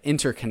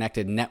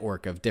 interconnected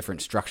network of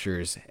different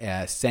structures,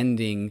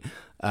 sending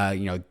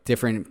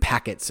different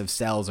packets of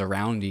cells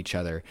around each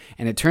other,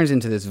 and it turns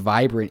into this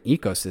vibrant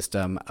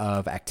ecosystem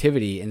of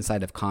activity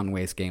inside of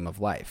Conway's Game of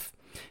Life.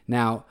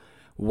 Now,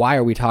 why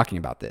are we talking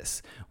about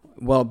this?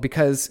 Well,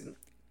 because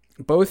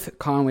both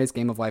Conway's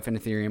Game of Life and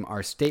Ethereum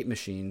are state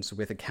machines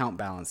with account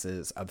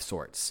balances of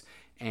sorts.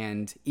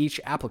 And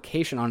each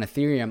application on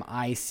Ethereum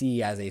I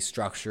see as a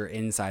structure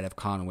inside of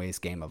Conway's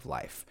Game of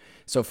Life.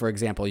 So, for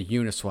example,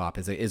 Uniswap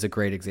is a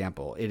great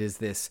example. It is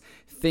this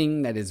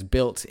thing that is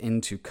built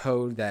into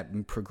code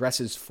that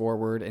progresses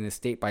forward in a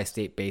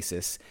state-by-state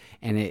basis,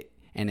 and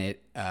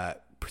it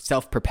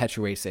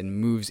self-perpetuates and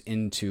moves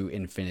into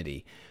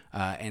infinity.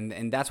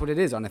 And that's what it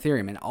is on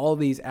Ethereum. And all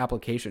these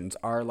applications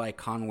are like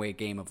Conway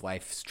Game of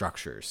Life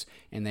structures.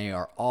 And they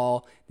are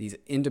all these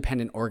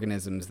independent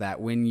organisms that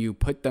when you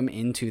put them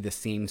into the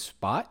same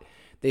spot,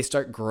 they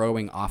start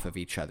growing off of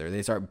each other.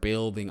 They start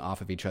building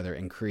off of each other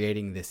and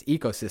creating this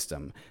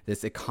ecosystem,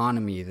 this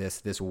economy,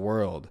 this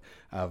world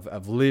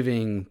of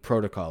living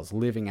protocols,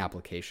 living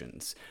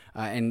applications.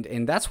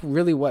 And that's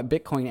really what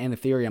Bitcoin and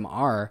Ethereum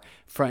are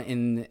from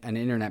in an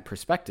internet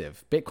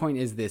perspective. Bitcoin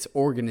is this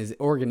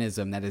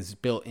organism that is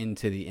built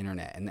into the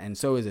internet, and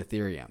so is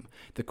Ethereum.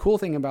 The cool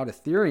thing about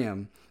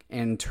Ethereum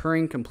and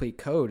Turing complete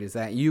code is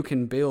that you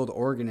can build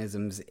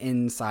organisms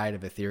inside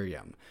of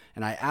Ethereum.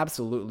 And I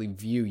absolutely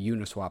view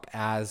Uniswap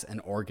as an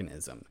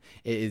organism.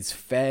 It is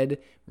fed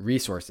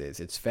resources,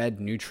 it's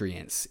fed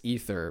nutrients,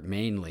 ether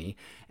mainly,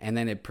 and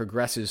then it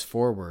progresses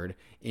forward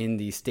in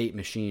the state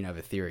machine of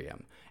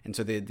Ethereum. And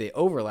so the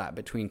overlap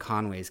between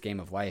Conway's Game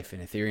of Life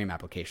and Ethereum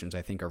applications,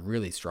 I think, are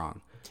really strong.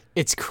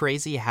 It's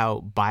crazy how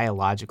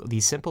biological,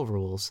 these simple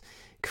rules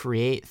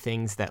create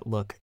things that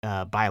look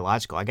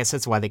biological. I guess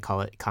that's why they call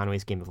it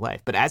Conway's Game of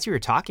Life. But as you were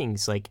talking,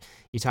 it's like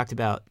you talked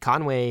about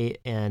Conway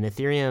and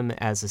Ethereum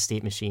as a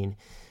state machine.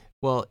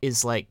 Well,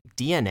 is like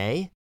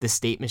DNA the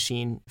state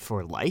machine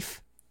for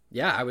life?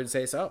 Yeah, I would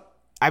say so.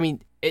 I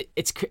mean,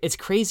 it's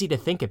crazy to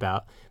think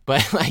about,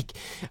 but like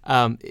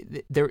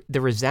the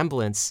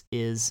resemblance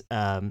is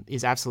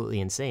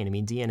absolutely insane. I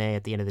mean, DNA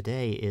at the end of the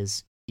day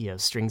is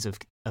strings of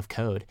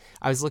code.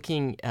 I was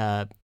looking,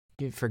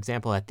 for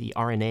example, at the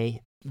RNA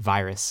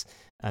virus,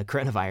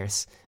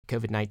 coronavirus,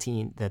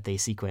 COVID-19 that they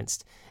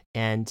sequenced,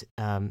 and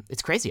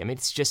it's crazy. I mean,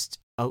 it's just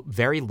a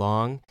very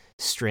long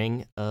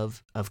string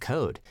of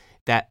code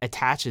that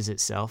attaches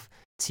itself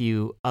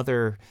to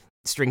other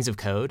strings of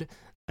code.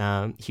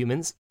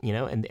 Humans,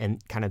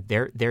 and kind of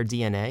their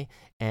DNA,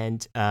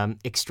 and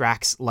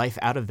extracts life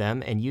out of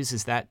them and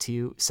uses that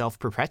to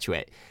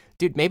self-perpetuate.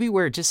 Dude, maybe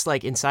we're just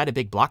like inside a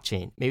big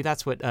blockchain. Maybe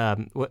that's what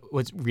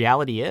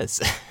reality is.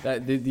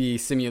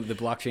 The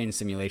blockchain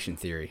simulation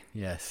theory.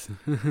 Yes.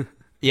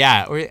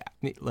 Yeah. Or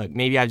look,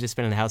 maybe I've just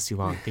been in the house too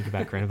long thinking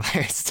about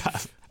coronavirus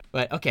stuff.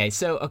 But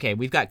okay,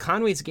 we've got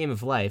Conway's Game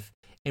of Life,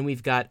 and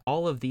we've got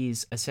all of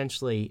these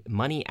essentially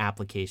money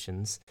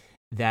applications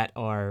that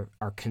are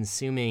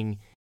consuming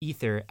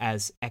Ether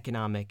as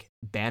economic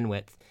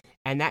bandwidth,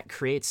 and that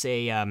creates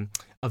a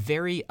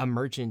very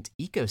emergent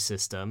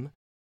ecosystem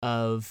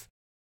of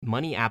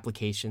money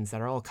applications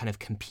that are all kind of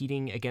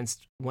competing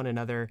against one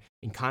another.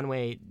 In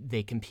Conway,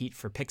 they compete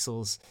for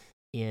pixels.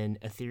 In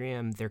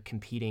Ethereum, they're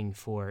competing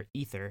for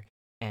Ether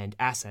and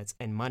assets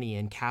and money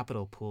and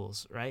capital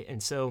pools, right?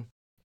 And so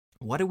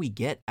what do we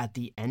get at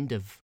the end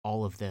of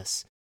all of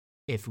this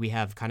if we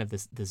have kind of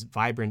this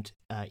vibrant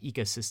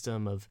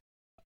ecosystem of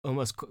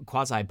almost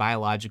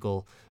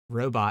quasi-biological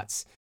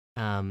robots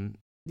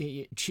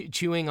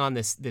chewing on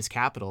this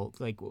capital?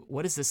 Like,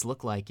 what does this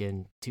look like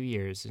in 2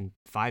 years and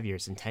 5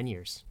 years and 10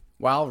 years?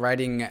 While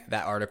writing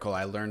that article,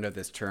 I learned of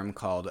this term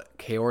called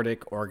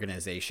chaotic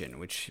organization,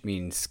 which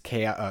means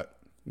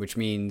which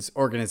means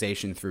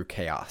organization through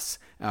chaos.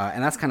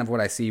 And that's kind of what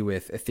I see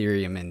with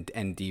Ethereum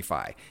and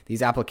DeFi.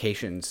 These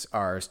applications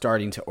are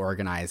starting to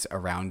organize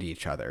around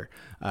each other.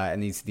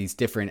 And these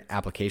different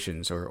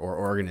applications or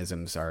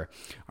organisms are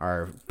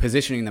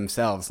positioning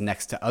themselves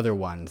next to other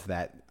ones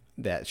that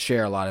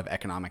share a lot of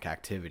economic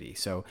activity.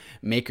 So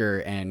Maker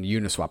and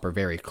Uniswap are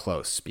very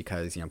close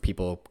because,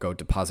 people go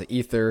deposit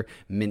Ether,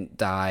 mint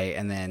DAI,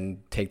 and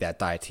then take that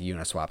DAI to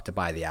Uniswap to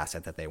buy the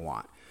asset that they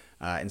want.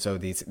 And so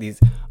these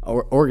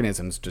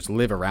organisms just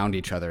live around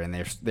each other,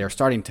 and they're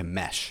starting to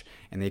mesh,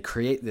 and they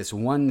create this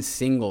one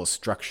single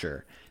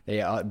structure.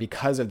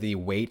 Because of the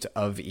weight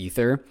of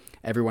Ether,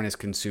 everyone is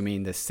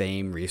consuming the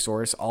same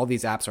resource. All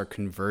these apps are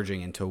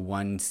converging into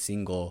one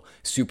single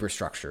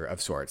superstructure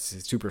of sorts.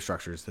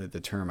 Superstructure is the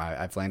term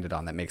I've landed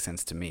on that makes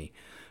sense to me.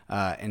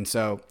 And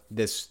so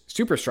this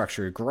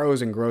superstructure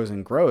grows and grows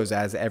and grows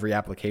as every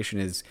application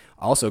is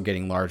also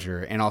getting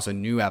larger, and also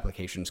new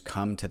applications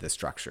come to the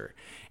structure.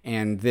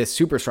 And this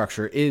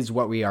superstructure is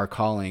what we are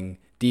calling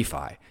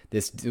DeFi.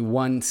 This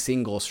one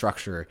single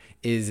structure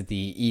is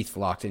the ETH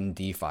locked in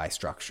DeFi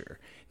structure.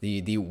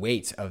 The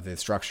weight of the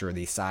structure,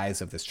 the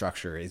size of the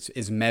structure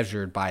is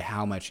measured by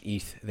how much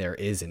ETH there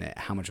is in it,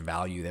 how much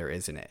value there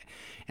is in it.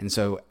 And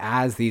so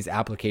as these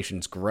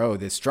applications grow,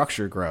 this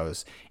structure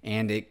grows,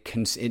 and it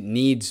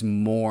needs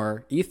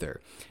more Ether.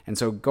 And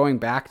so going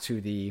back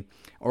to the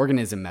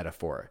organism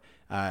metaphor,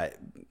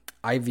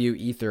 I view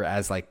Ether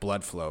as like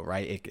blood flow,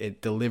 right?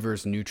 It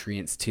delivers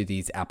nutrients to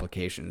these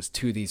applications,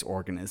 to these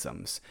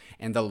organisms.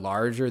 And the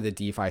larger the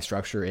DeFi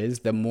structure is,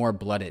 the more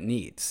blood it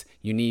needs.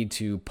 You need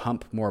to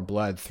pump more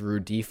blood through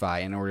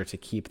DeFi in order to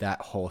keep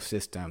that whole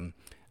system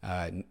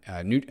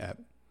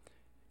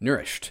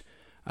nourished.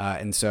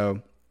 And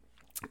so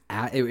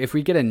if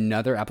we get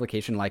another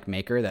application like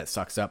Maker that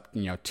sucks up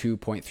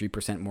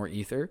 2.3% more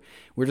Ether,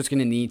 we're just going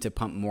to need to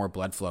pump more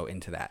blood flow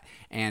into that.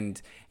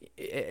 And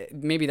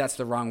maybe that's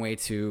the wrong way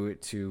to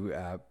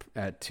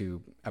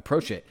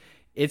approach it.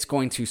 It's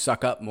going to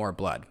suck up more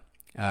blood.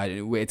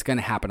 It's going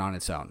to happen on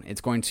its own. It's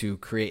going to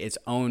create its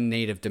own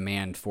native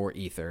demand for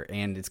Ether,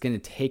 and it's going to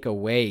take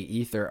away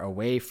Ether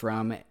away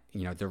from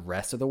the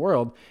rest of the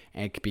world,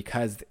 and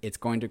because it's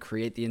going to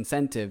create the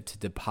incentive to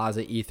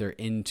deposit Ether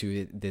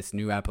into this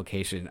new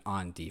application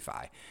on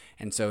DeFi.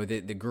 And so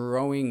the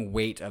growing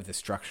weight of the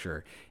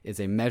structure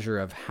is a measure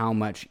of how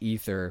much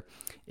Ether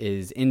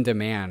is in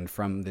demand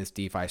from this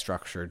DeFi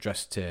structure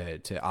just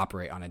to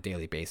operate on a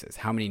daily basis.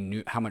 How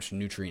much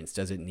nutrients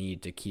does it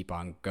need to keep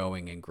on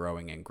going and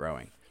growing and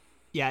growing?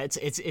 Yeah,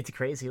 it's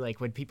crazy. Like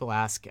when people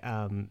ask,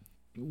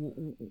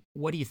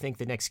 what do you think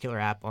the next killer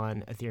app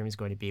on Ethereum is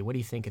going to be? What do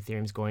you think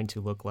Ethereum is going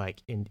to look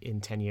like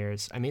in 10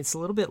 years? I mean, it's a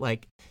little bit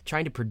like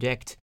trying to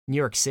predict New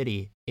York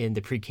City in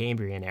the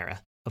Precambrian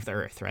era of the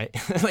Earth, right?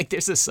 Like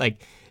there's this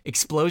like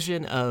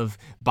explosion of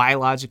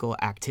biological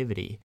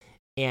activity,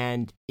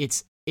 and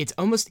it's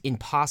almost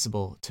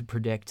impossible to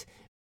predict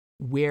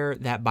where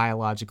that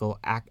biological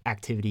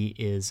activity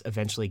is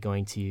eventually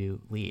going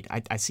to lead.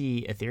 I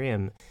see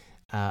Ethereum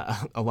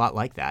a lot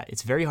like that.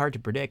 It's very hard to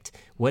predict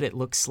what it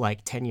looks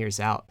like 10 years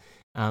out.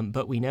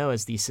 But we know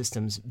as these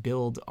systems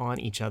build on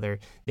each other,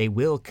 they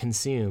will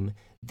consume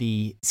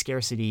the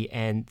scarcity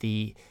and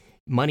the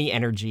money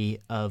energy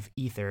of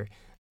Ether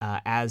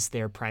as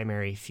their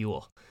primary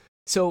fuel.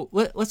 So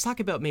let's talk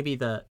about maybe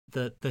the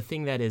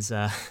thing that is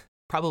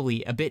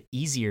probably a bit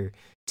easier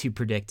to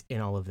predict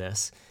in all of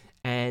this.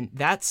 And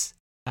that's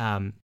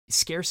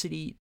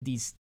scarcity.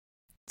 These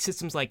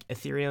systems like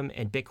Ethereum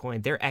and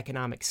Bitcoin, their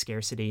economic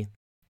scarcity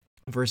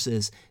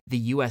versus the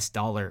US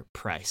dollar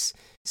price.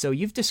 So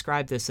you've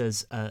described this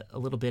as a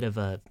little bit of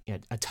a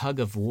tug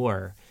of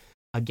war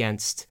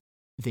against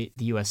the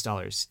US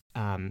dollars,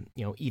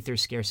 Ether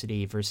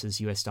scarcity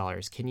versus US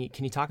dollars. Can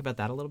you talk about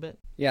that a little bit?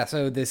 Yeah,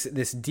 so this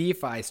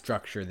DeFi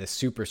structure, this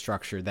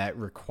superstructure that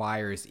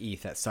requires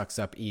ETH, that sucks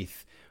up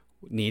ETH,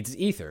 needs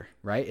Ether,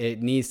 right?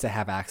 It needs to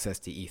have access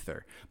to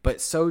Ether, but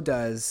so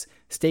does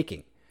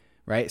staking.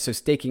 Right, so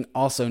staking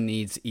also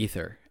needs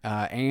Ether,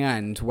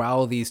 and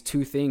while these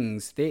two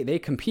things they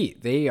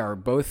compete, they are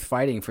both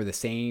fighting for the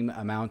same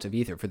amount of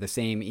Ether, for the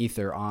same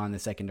Ether on the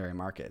secondary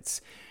markets.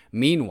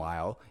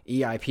 Meanwhile,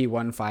 EIP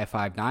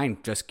 1559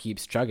 just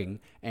keeps chugging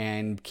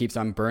and keeps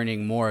on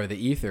burning more of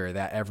the Ether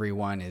that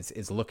everyone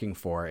is looking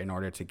for in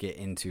order to get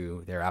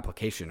into their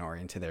application or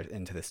into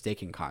the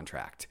staking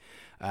contract.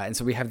 And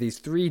so we have these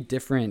three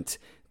different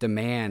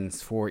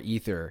demands for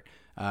Ether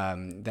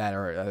that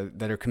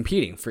are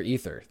competing for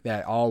Ether,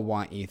 that all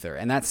want Ether.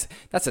 And that's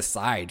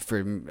aside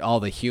from all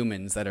the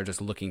humans that are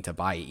just looking to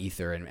buy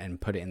Ether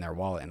and put it in their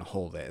wallet and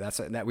hold it.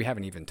 That we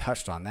haven't even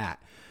touched on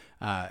that.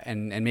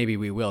 And maybe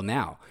we will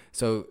now.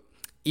 So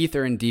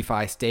Ether and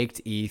DeFi,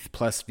 staked ETH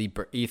plus the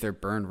Ether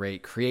burn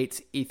rate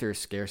creates Ether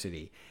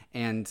scarcity.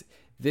 And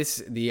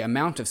the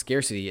amount of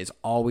scarcity is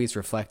always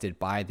reflected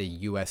by the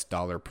US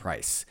dollar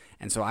price.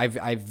 And so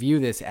I view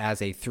this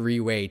as a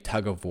three-way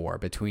tug of war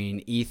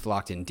between ETH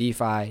locked in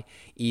DeFi,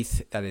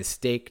 ETH that is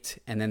staked,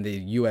 and then the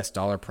US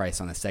dollar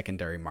price on the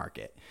secondary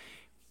market.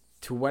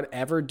 To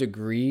whatever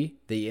degree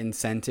the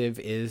incentive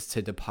is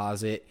to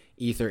deposit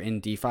Ether in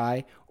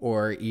DeFi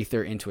or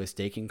Ether into a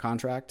staking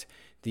contract,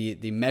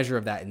 the measure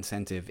of that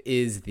incentive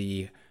is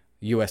the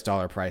US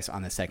dollar price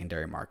on the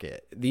secondary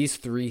market. These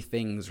three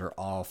things are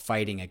all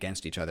fighting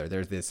against each other.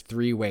 There's this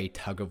three-way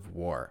tug of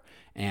war.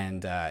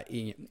 And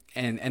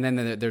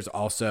then there's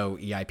also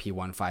EIP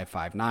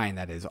 1559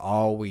 that is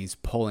always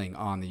pulling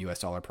on the US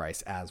dollar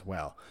price as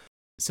well.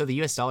 So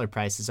the US dollar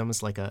price is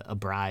almost like a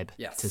bribe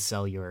Yes. to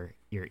sell your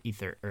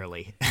Ether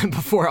early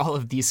before all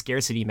of these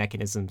scarcity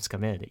mechanisms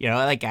come in. You know,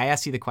 like I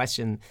asked you the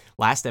question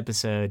last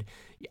episode,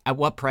 at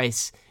what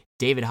price,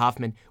 David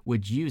Hoffman,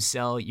 would you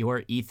sell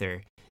your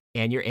Ether?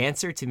 And your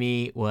answer to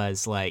me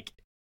was like,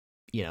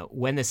 you know,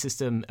 when the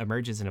system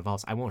emerges and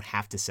evolves, I won't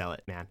have to sell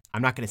it, man.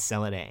 I'm not going to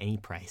sell it at any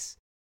price.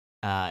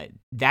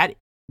 That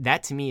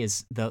to me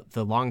is the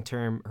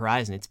long-term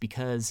horizon. It's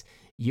because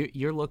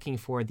you're looking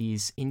for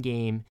these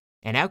in-game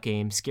and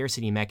out-game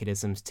scarcity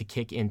mechanisms to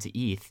kick into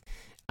ETH.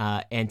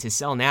 And to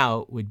sell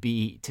now would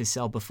be to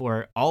sell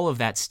before all of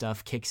that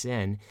stuff kicks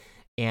in.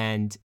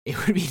 And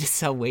it would be to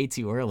sell way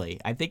too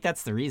early. I think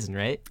that's the reason,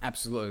 right?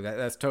 Absolutely.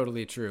 That's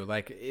totally true.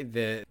 Like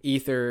the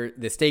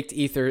staked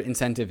Ether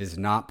incentive is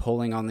not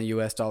pulling on the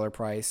US dollar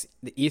price.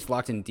 The ETH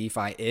locked in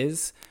DeFi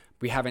is.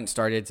 We haven't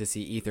started to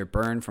see Ether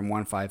burn from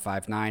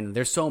 1559.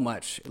 There's so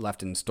much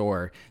left in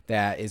store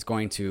that is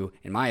going to,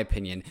 in my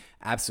opinion,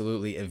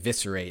 absolutely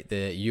eviscerate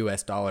the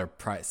US dollar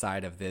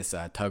side of this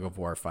tug of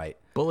war fight.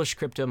 Bullish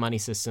crypto money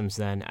systems,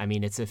 then. I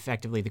mean, it's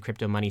effectively the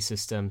crypto money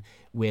system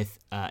with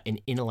an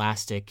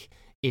inelastic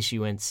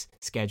issuance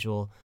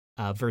schedule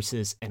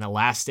versus an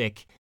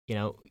elastic, you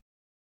know,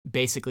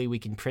 basically we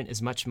can print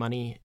as much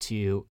money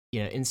to,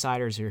 you know,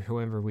 insiders or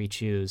whoever we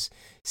choose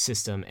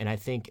system. And I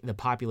think the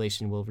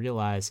population will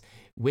realize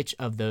which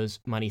of those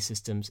money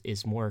systems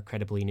is more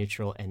credibly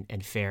neutral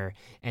and fair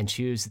and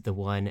choose the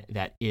one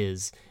that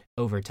is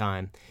over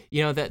time.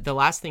 You know, the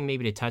last thing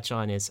maybe to touch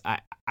on is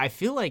I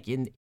feel like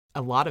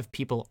a lot of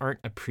people aren't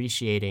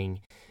appreciating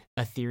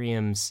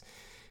Ethereum's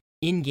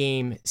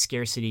in-game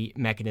scarcity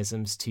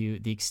mechanisms to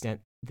the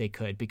extent they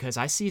could, because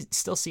I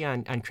still see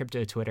on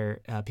crypto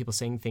Twitter people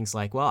saying things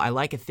like, well, I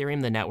like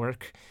Ethereum the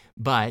network,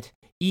 but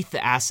ETH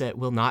the asset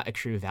will not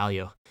accrue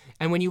value.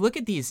 And when you look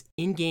at these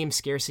in-game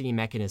scarcity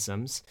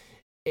mechanisms,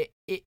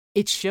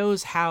 it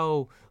shows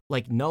how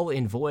like null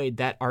and void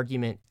that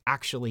argument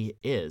actually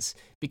is,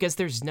 because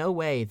there's no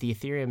way the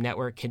Ethereum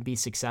network can be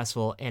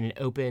successful and an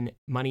open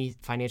money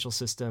financial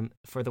system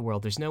for the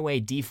world. There's no way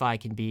DeFi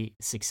can be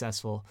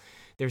successful.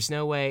 There's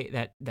no way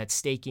that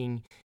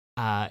staking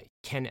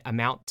can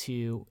amount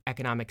to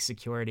economic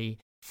security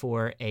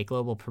for a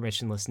global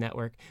permissionless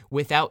network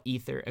without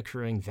Ether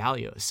accruing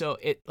value. So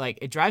it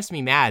drives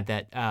me mad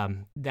that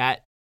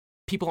that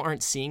people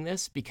aren't seeing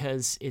this,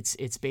 because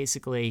it's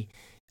basically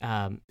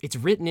it's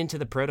written into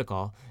the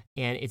protocol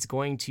and it's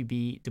going to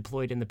be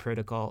deployed in the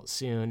protocol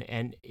soon.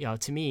 And you know,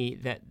 to me,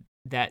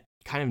 that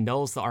kind of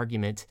nulls the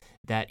argument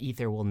that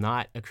Ether will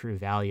not accrue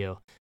value,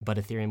 but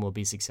Ethereum will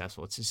be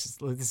successful.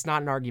 It's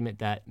not an argument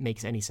that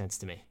makes any sense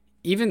to me.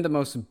 Even the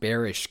most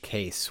bearish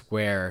case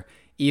where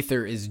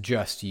Ether is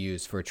just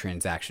used for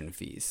transaction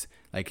fees,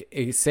 like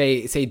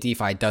say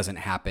DeFi doesn't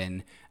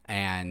happen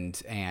and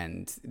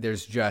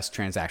there's just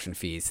transaction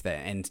fees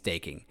and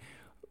staking.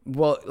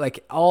 Well,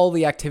 like all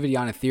the activity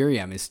on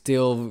Ethereum is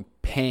still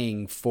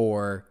paying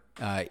for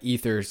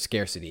Ether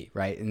scarcity,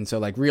 right? And so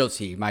like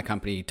Realty, my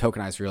company,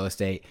 Tokenized Real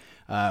Estate,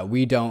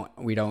 we don't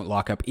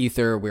lock up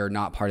Ether. We're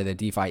not part of the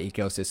DeFi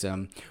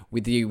ecosystem.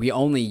 We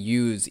only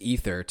use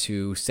Ether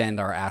to send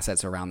our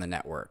assets around the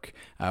network.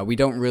 We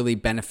don't really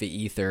benefit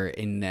Ether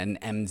in an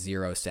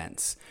M0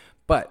 sense,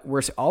 but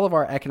all of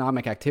our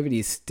economic activity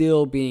is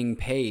still being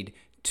paid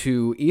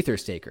to Ether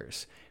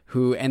stakers,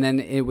 and then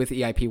with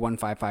EIP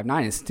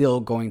 1559 is still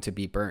going to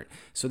be burnt.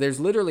 So there's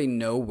literally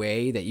no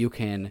way that you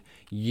can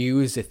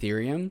use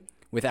Ethereum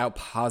without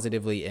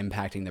positively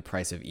impacting the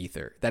price of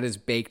Ether. That is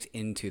baked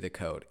into the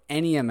code.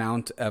 Any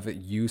amount of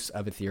use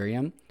of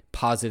Ethereum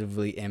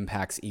positively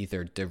impacts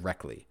Ether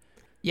directly.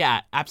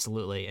 Yeah,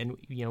 absolutely. And,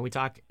 you know, we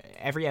talk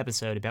every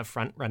episode about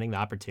front running the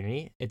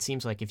opportunity. It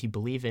seems like if you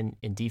believe in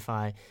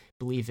DeFi,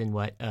 believe in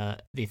what the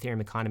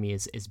Ethereum economy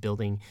is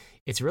building,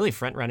 it's really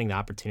front running the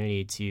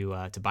opportunity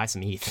to buy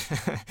some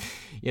ETH.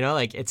 You know,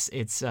 like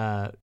it's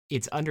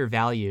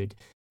undervalued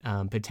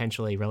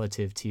potentially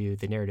relative to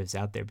the narratives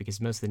out there, because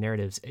most of the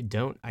narratives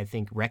don't, I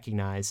think,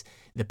 recognize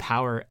the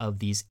power of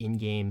these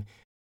in-game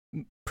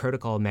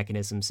protocol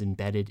mechanisms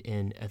embedded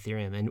in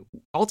Ethereum. And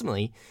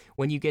ultimately,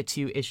 when you get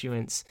to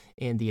issuance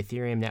in the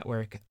Ethereum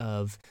network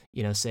of,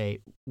 you know, say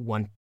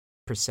 1%,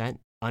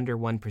 under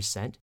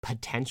 1%,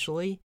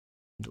 potentially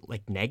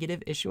like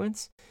negative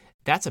issuance,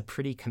 that's a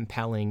pretty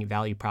compelling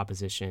value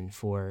proposition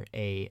for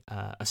a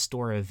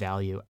store of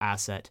value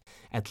asset,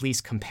 at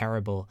least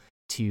comparable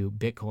to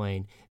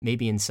Bitcoin,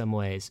 maybe in some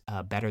ways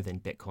better than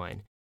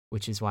Bitcoin,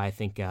 which is why I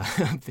think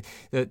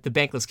the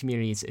bankless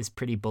community is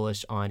pretty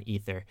bullish on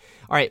Ether.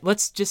 All right,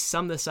 let's just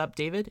sum this up,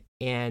 David,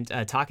 and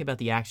talk about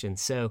the action.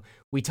 So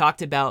we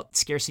talked about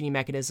scarcity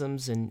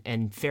mechanisms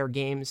and fair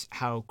games,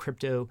 how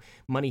crypto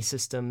money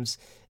systems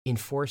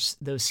enforce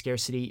those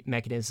scarcity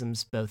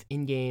mechanisms both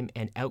in-game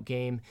and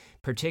out-game,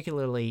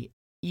 particularly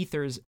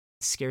Ether's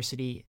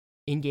scarcity,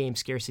 in-game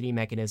scarcity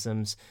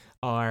mechanisms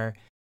are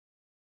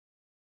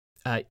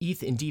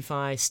ETH and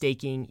DeFi,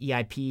 staking,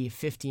 EIP,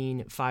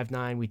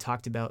 1559. We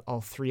talked about all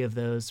three of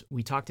those.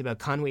 We talked about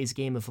Conway's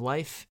Game of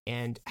Life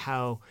and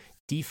how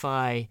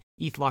DeFi,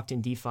 ETH locked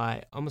in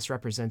DeFi, almost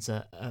represents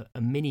a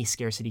mini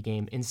scarcity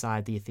game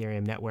inside the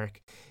Ethereum network.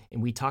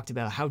 And we talked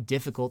about how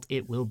difficult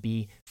it will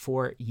be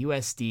for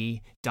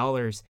USD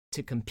dollars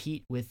to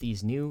compete with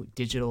these new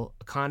digital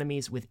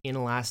economies with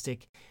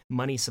inelastic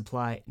money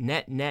supply.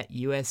 Net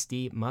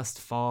USD must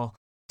fall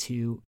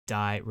to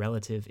die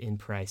relative in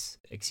price.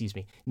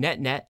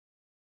 Net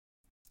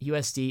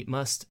USD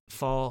must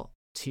fall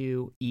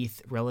to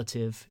ETH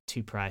relative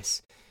to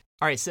price.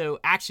 All right, so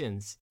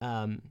actions.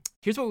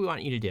 Here's what we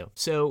want you to do.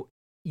 So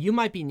you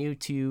might be new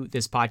to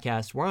this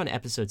podcast. We're on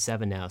episode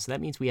 7 now. So that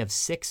means we have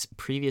 6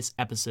 previous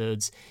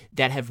episodes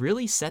that have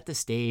really set the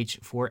stage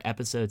for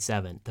episode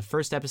 7. The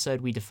first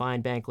episode, we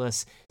defined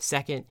Bankless.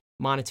 Second,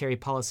 monetary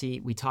policy.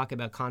 We talk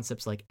about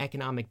concepts like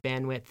economic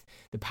bandwidth,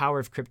 the power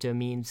of crypto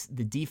memes,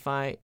 the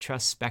DeFi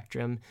trust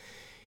spectrum.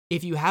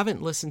 If you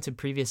haven't listened to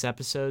previous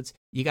episodes,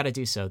 you got to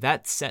do so.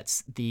 That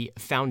sets the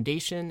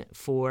foundation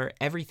for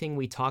everything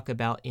we talk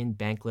about in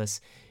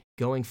Bankless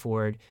going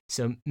forward.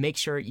 So make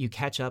sure you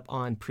catch up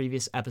on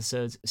previous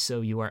episodes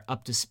so you are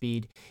up to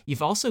speed.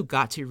 You've also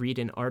got to read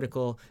an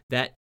article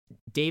that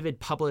David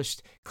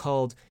published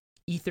called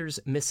Ether's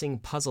Missing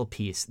Puzzle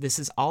Piece. This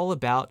is all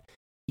about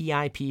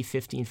EIP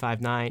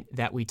 1559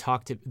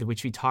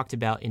 which we talked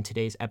about in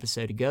today's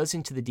episode. It goes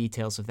into the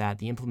details of that,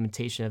 the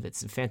implementation of it.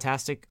 It's a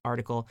fantastic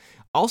article.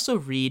 Also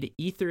read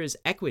Ether's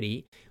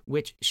Equity,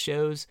 which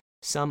shows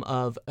some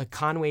of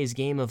Conway's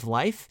Game of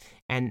Life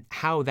and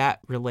how that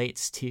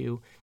relates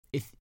to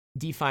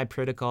DeFi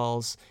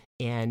protocols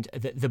and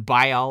the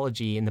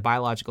biology and the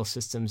biological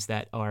systems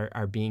that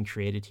are being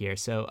created here.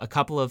 So a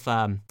couple of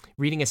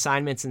reading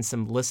assignments and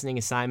some listening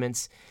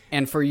assignments.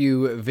 And for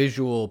you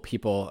visual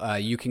people,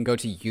 you can go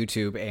to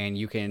YouTube and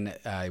you can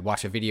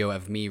watch a video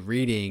of me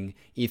reading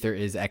Ether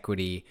is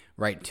Equity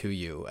right to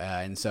you.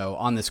 And so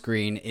on the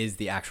screen is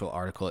the actual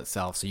article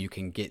itself, so you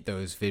can get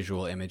those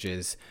visual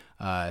images.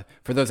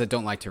 For those that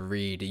don't like to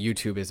read,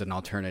 YouTube is an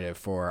alternative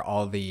for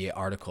all the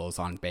articles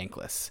on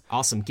Bankless.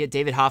 Awesome. Get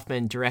David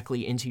Hoffman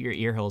directly into your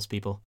ear holes,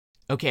 people.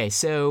 Okay,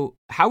 so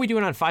how are we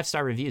doing on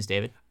 5-star reviews,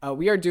 David?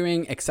 We are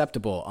doing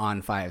acceptable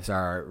on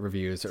 5-star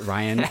reviews,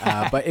 Ryan,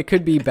 but it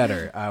could be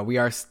better. We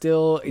are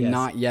still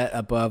not yet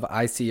above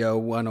ICO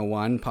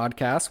 101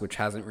 podcast, which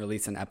hasn't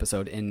released an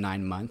episode in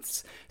 9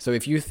 months. So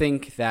if you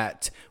think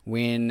that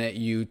when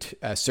you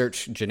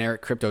search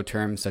generic crypto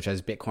terms such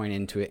as Bitcoin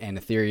and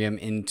Ethereum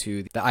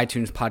into the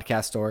iTunes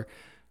podcast store,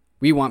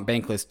 we want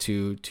Bankless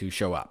to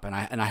show up, and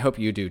I hope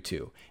you do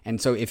too.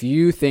 And so if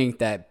you think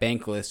that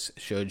Bankless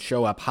should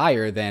show up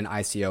higher than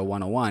ICO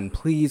 101,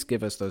 please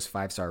give us those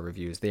 5-star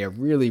reviews. They are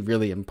really,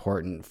 really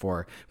important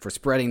for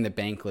spreading the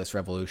Bankless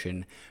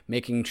revolution,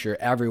 making sure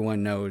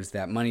everyone knows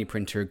that money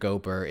printer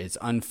Gopher is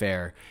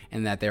unfair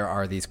and that there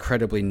are these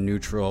credibly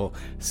neutral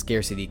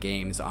scarcity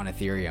games on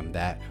Ethereum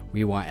that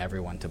we want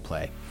everyone to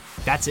play.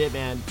 That's it,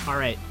 man. All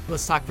right,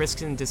 let's talk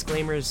risks and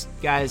disclaimers.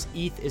 Guys,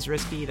 ETH is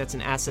risky. That's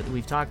an asset that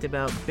we've talked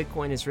about.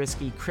 Bitcoin is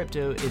risky.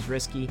 Crypto is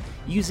risky.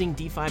 Using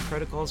DeFi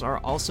protocols are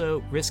also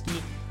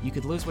risky. You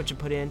could lose what you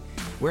put in.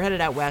 We're headed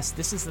out west.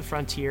 This is the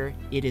frontier.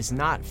 It is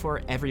not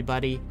for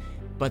everybody,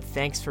 but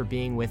thanks for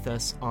being with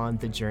us on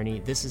the journey.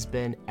 This has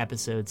been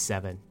episode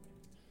 7.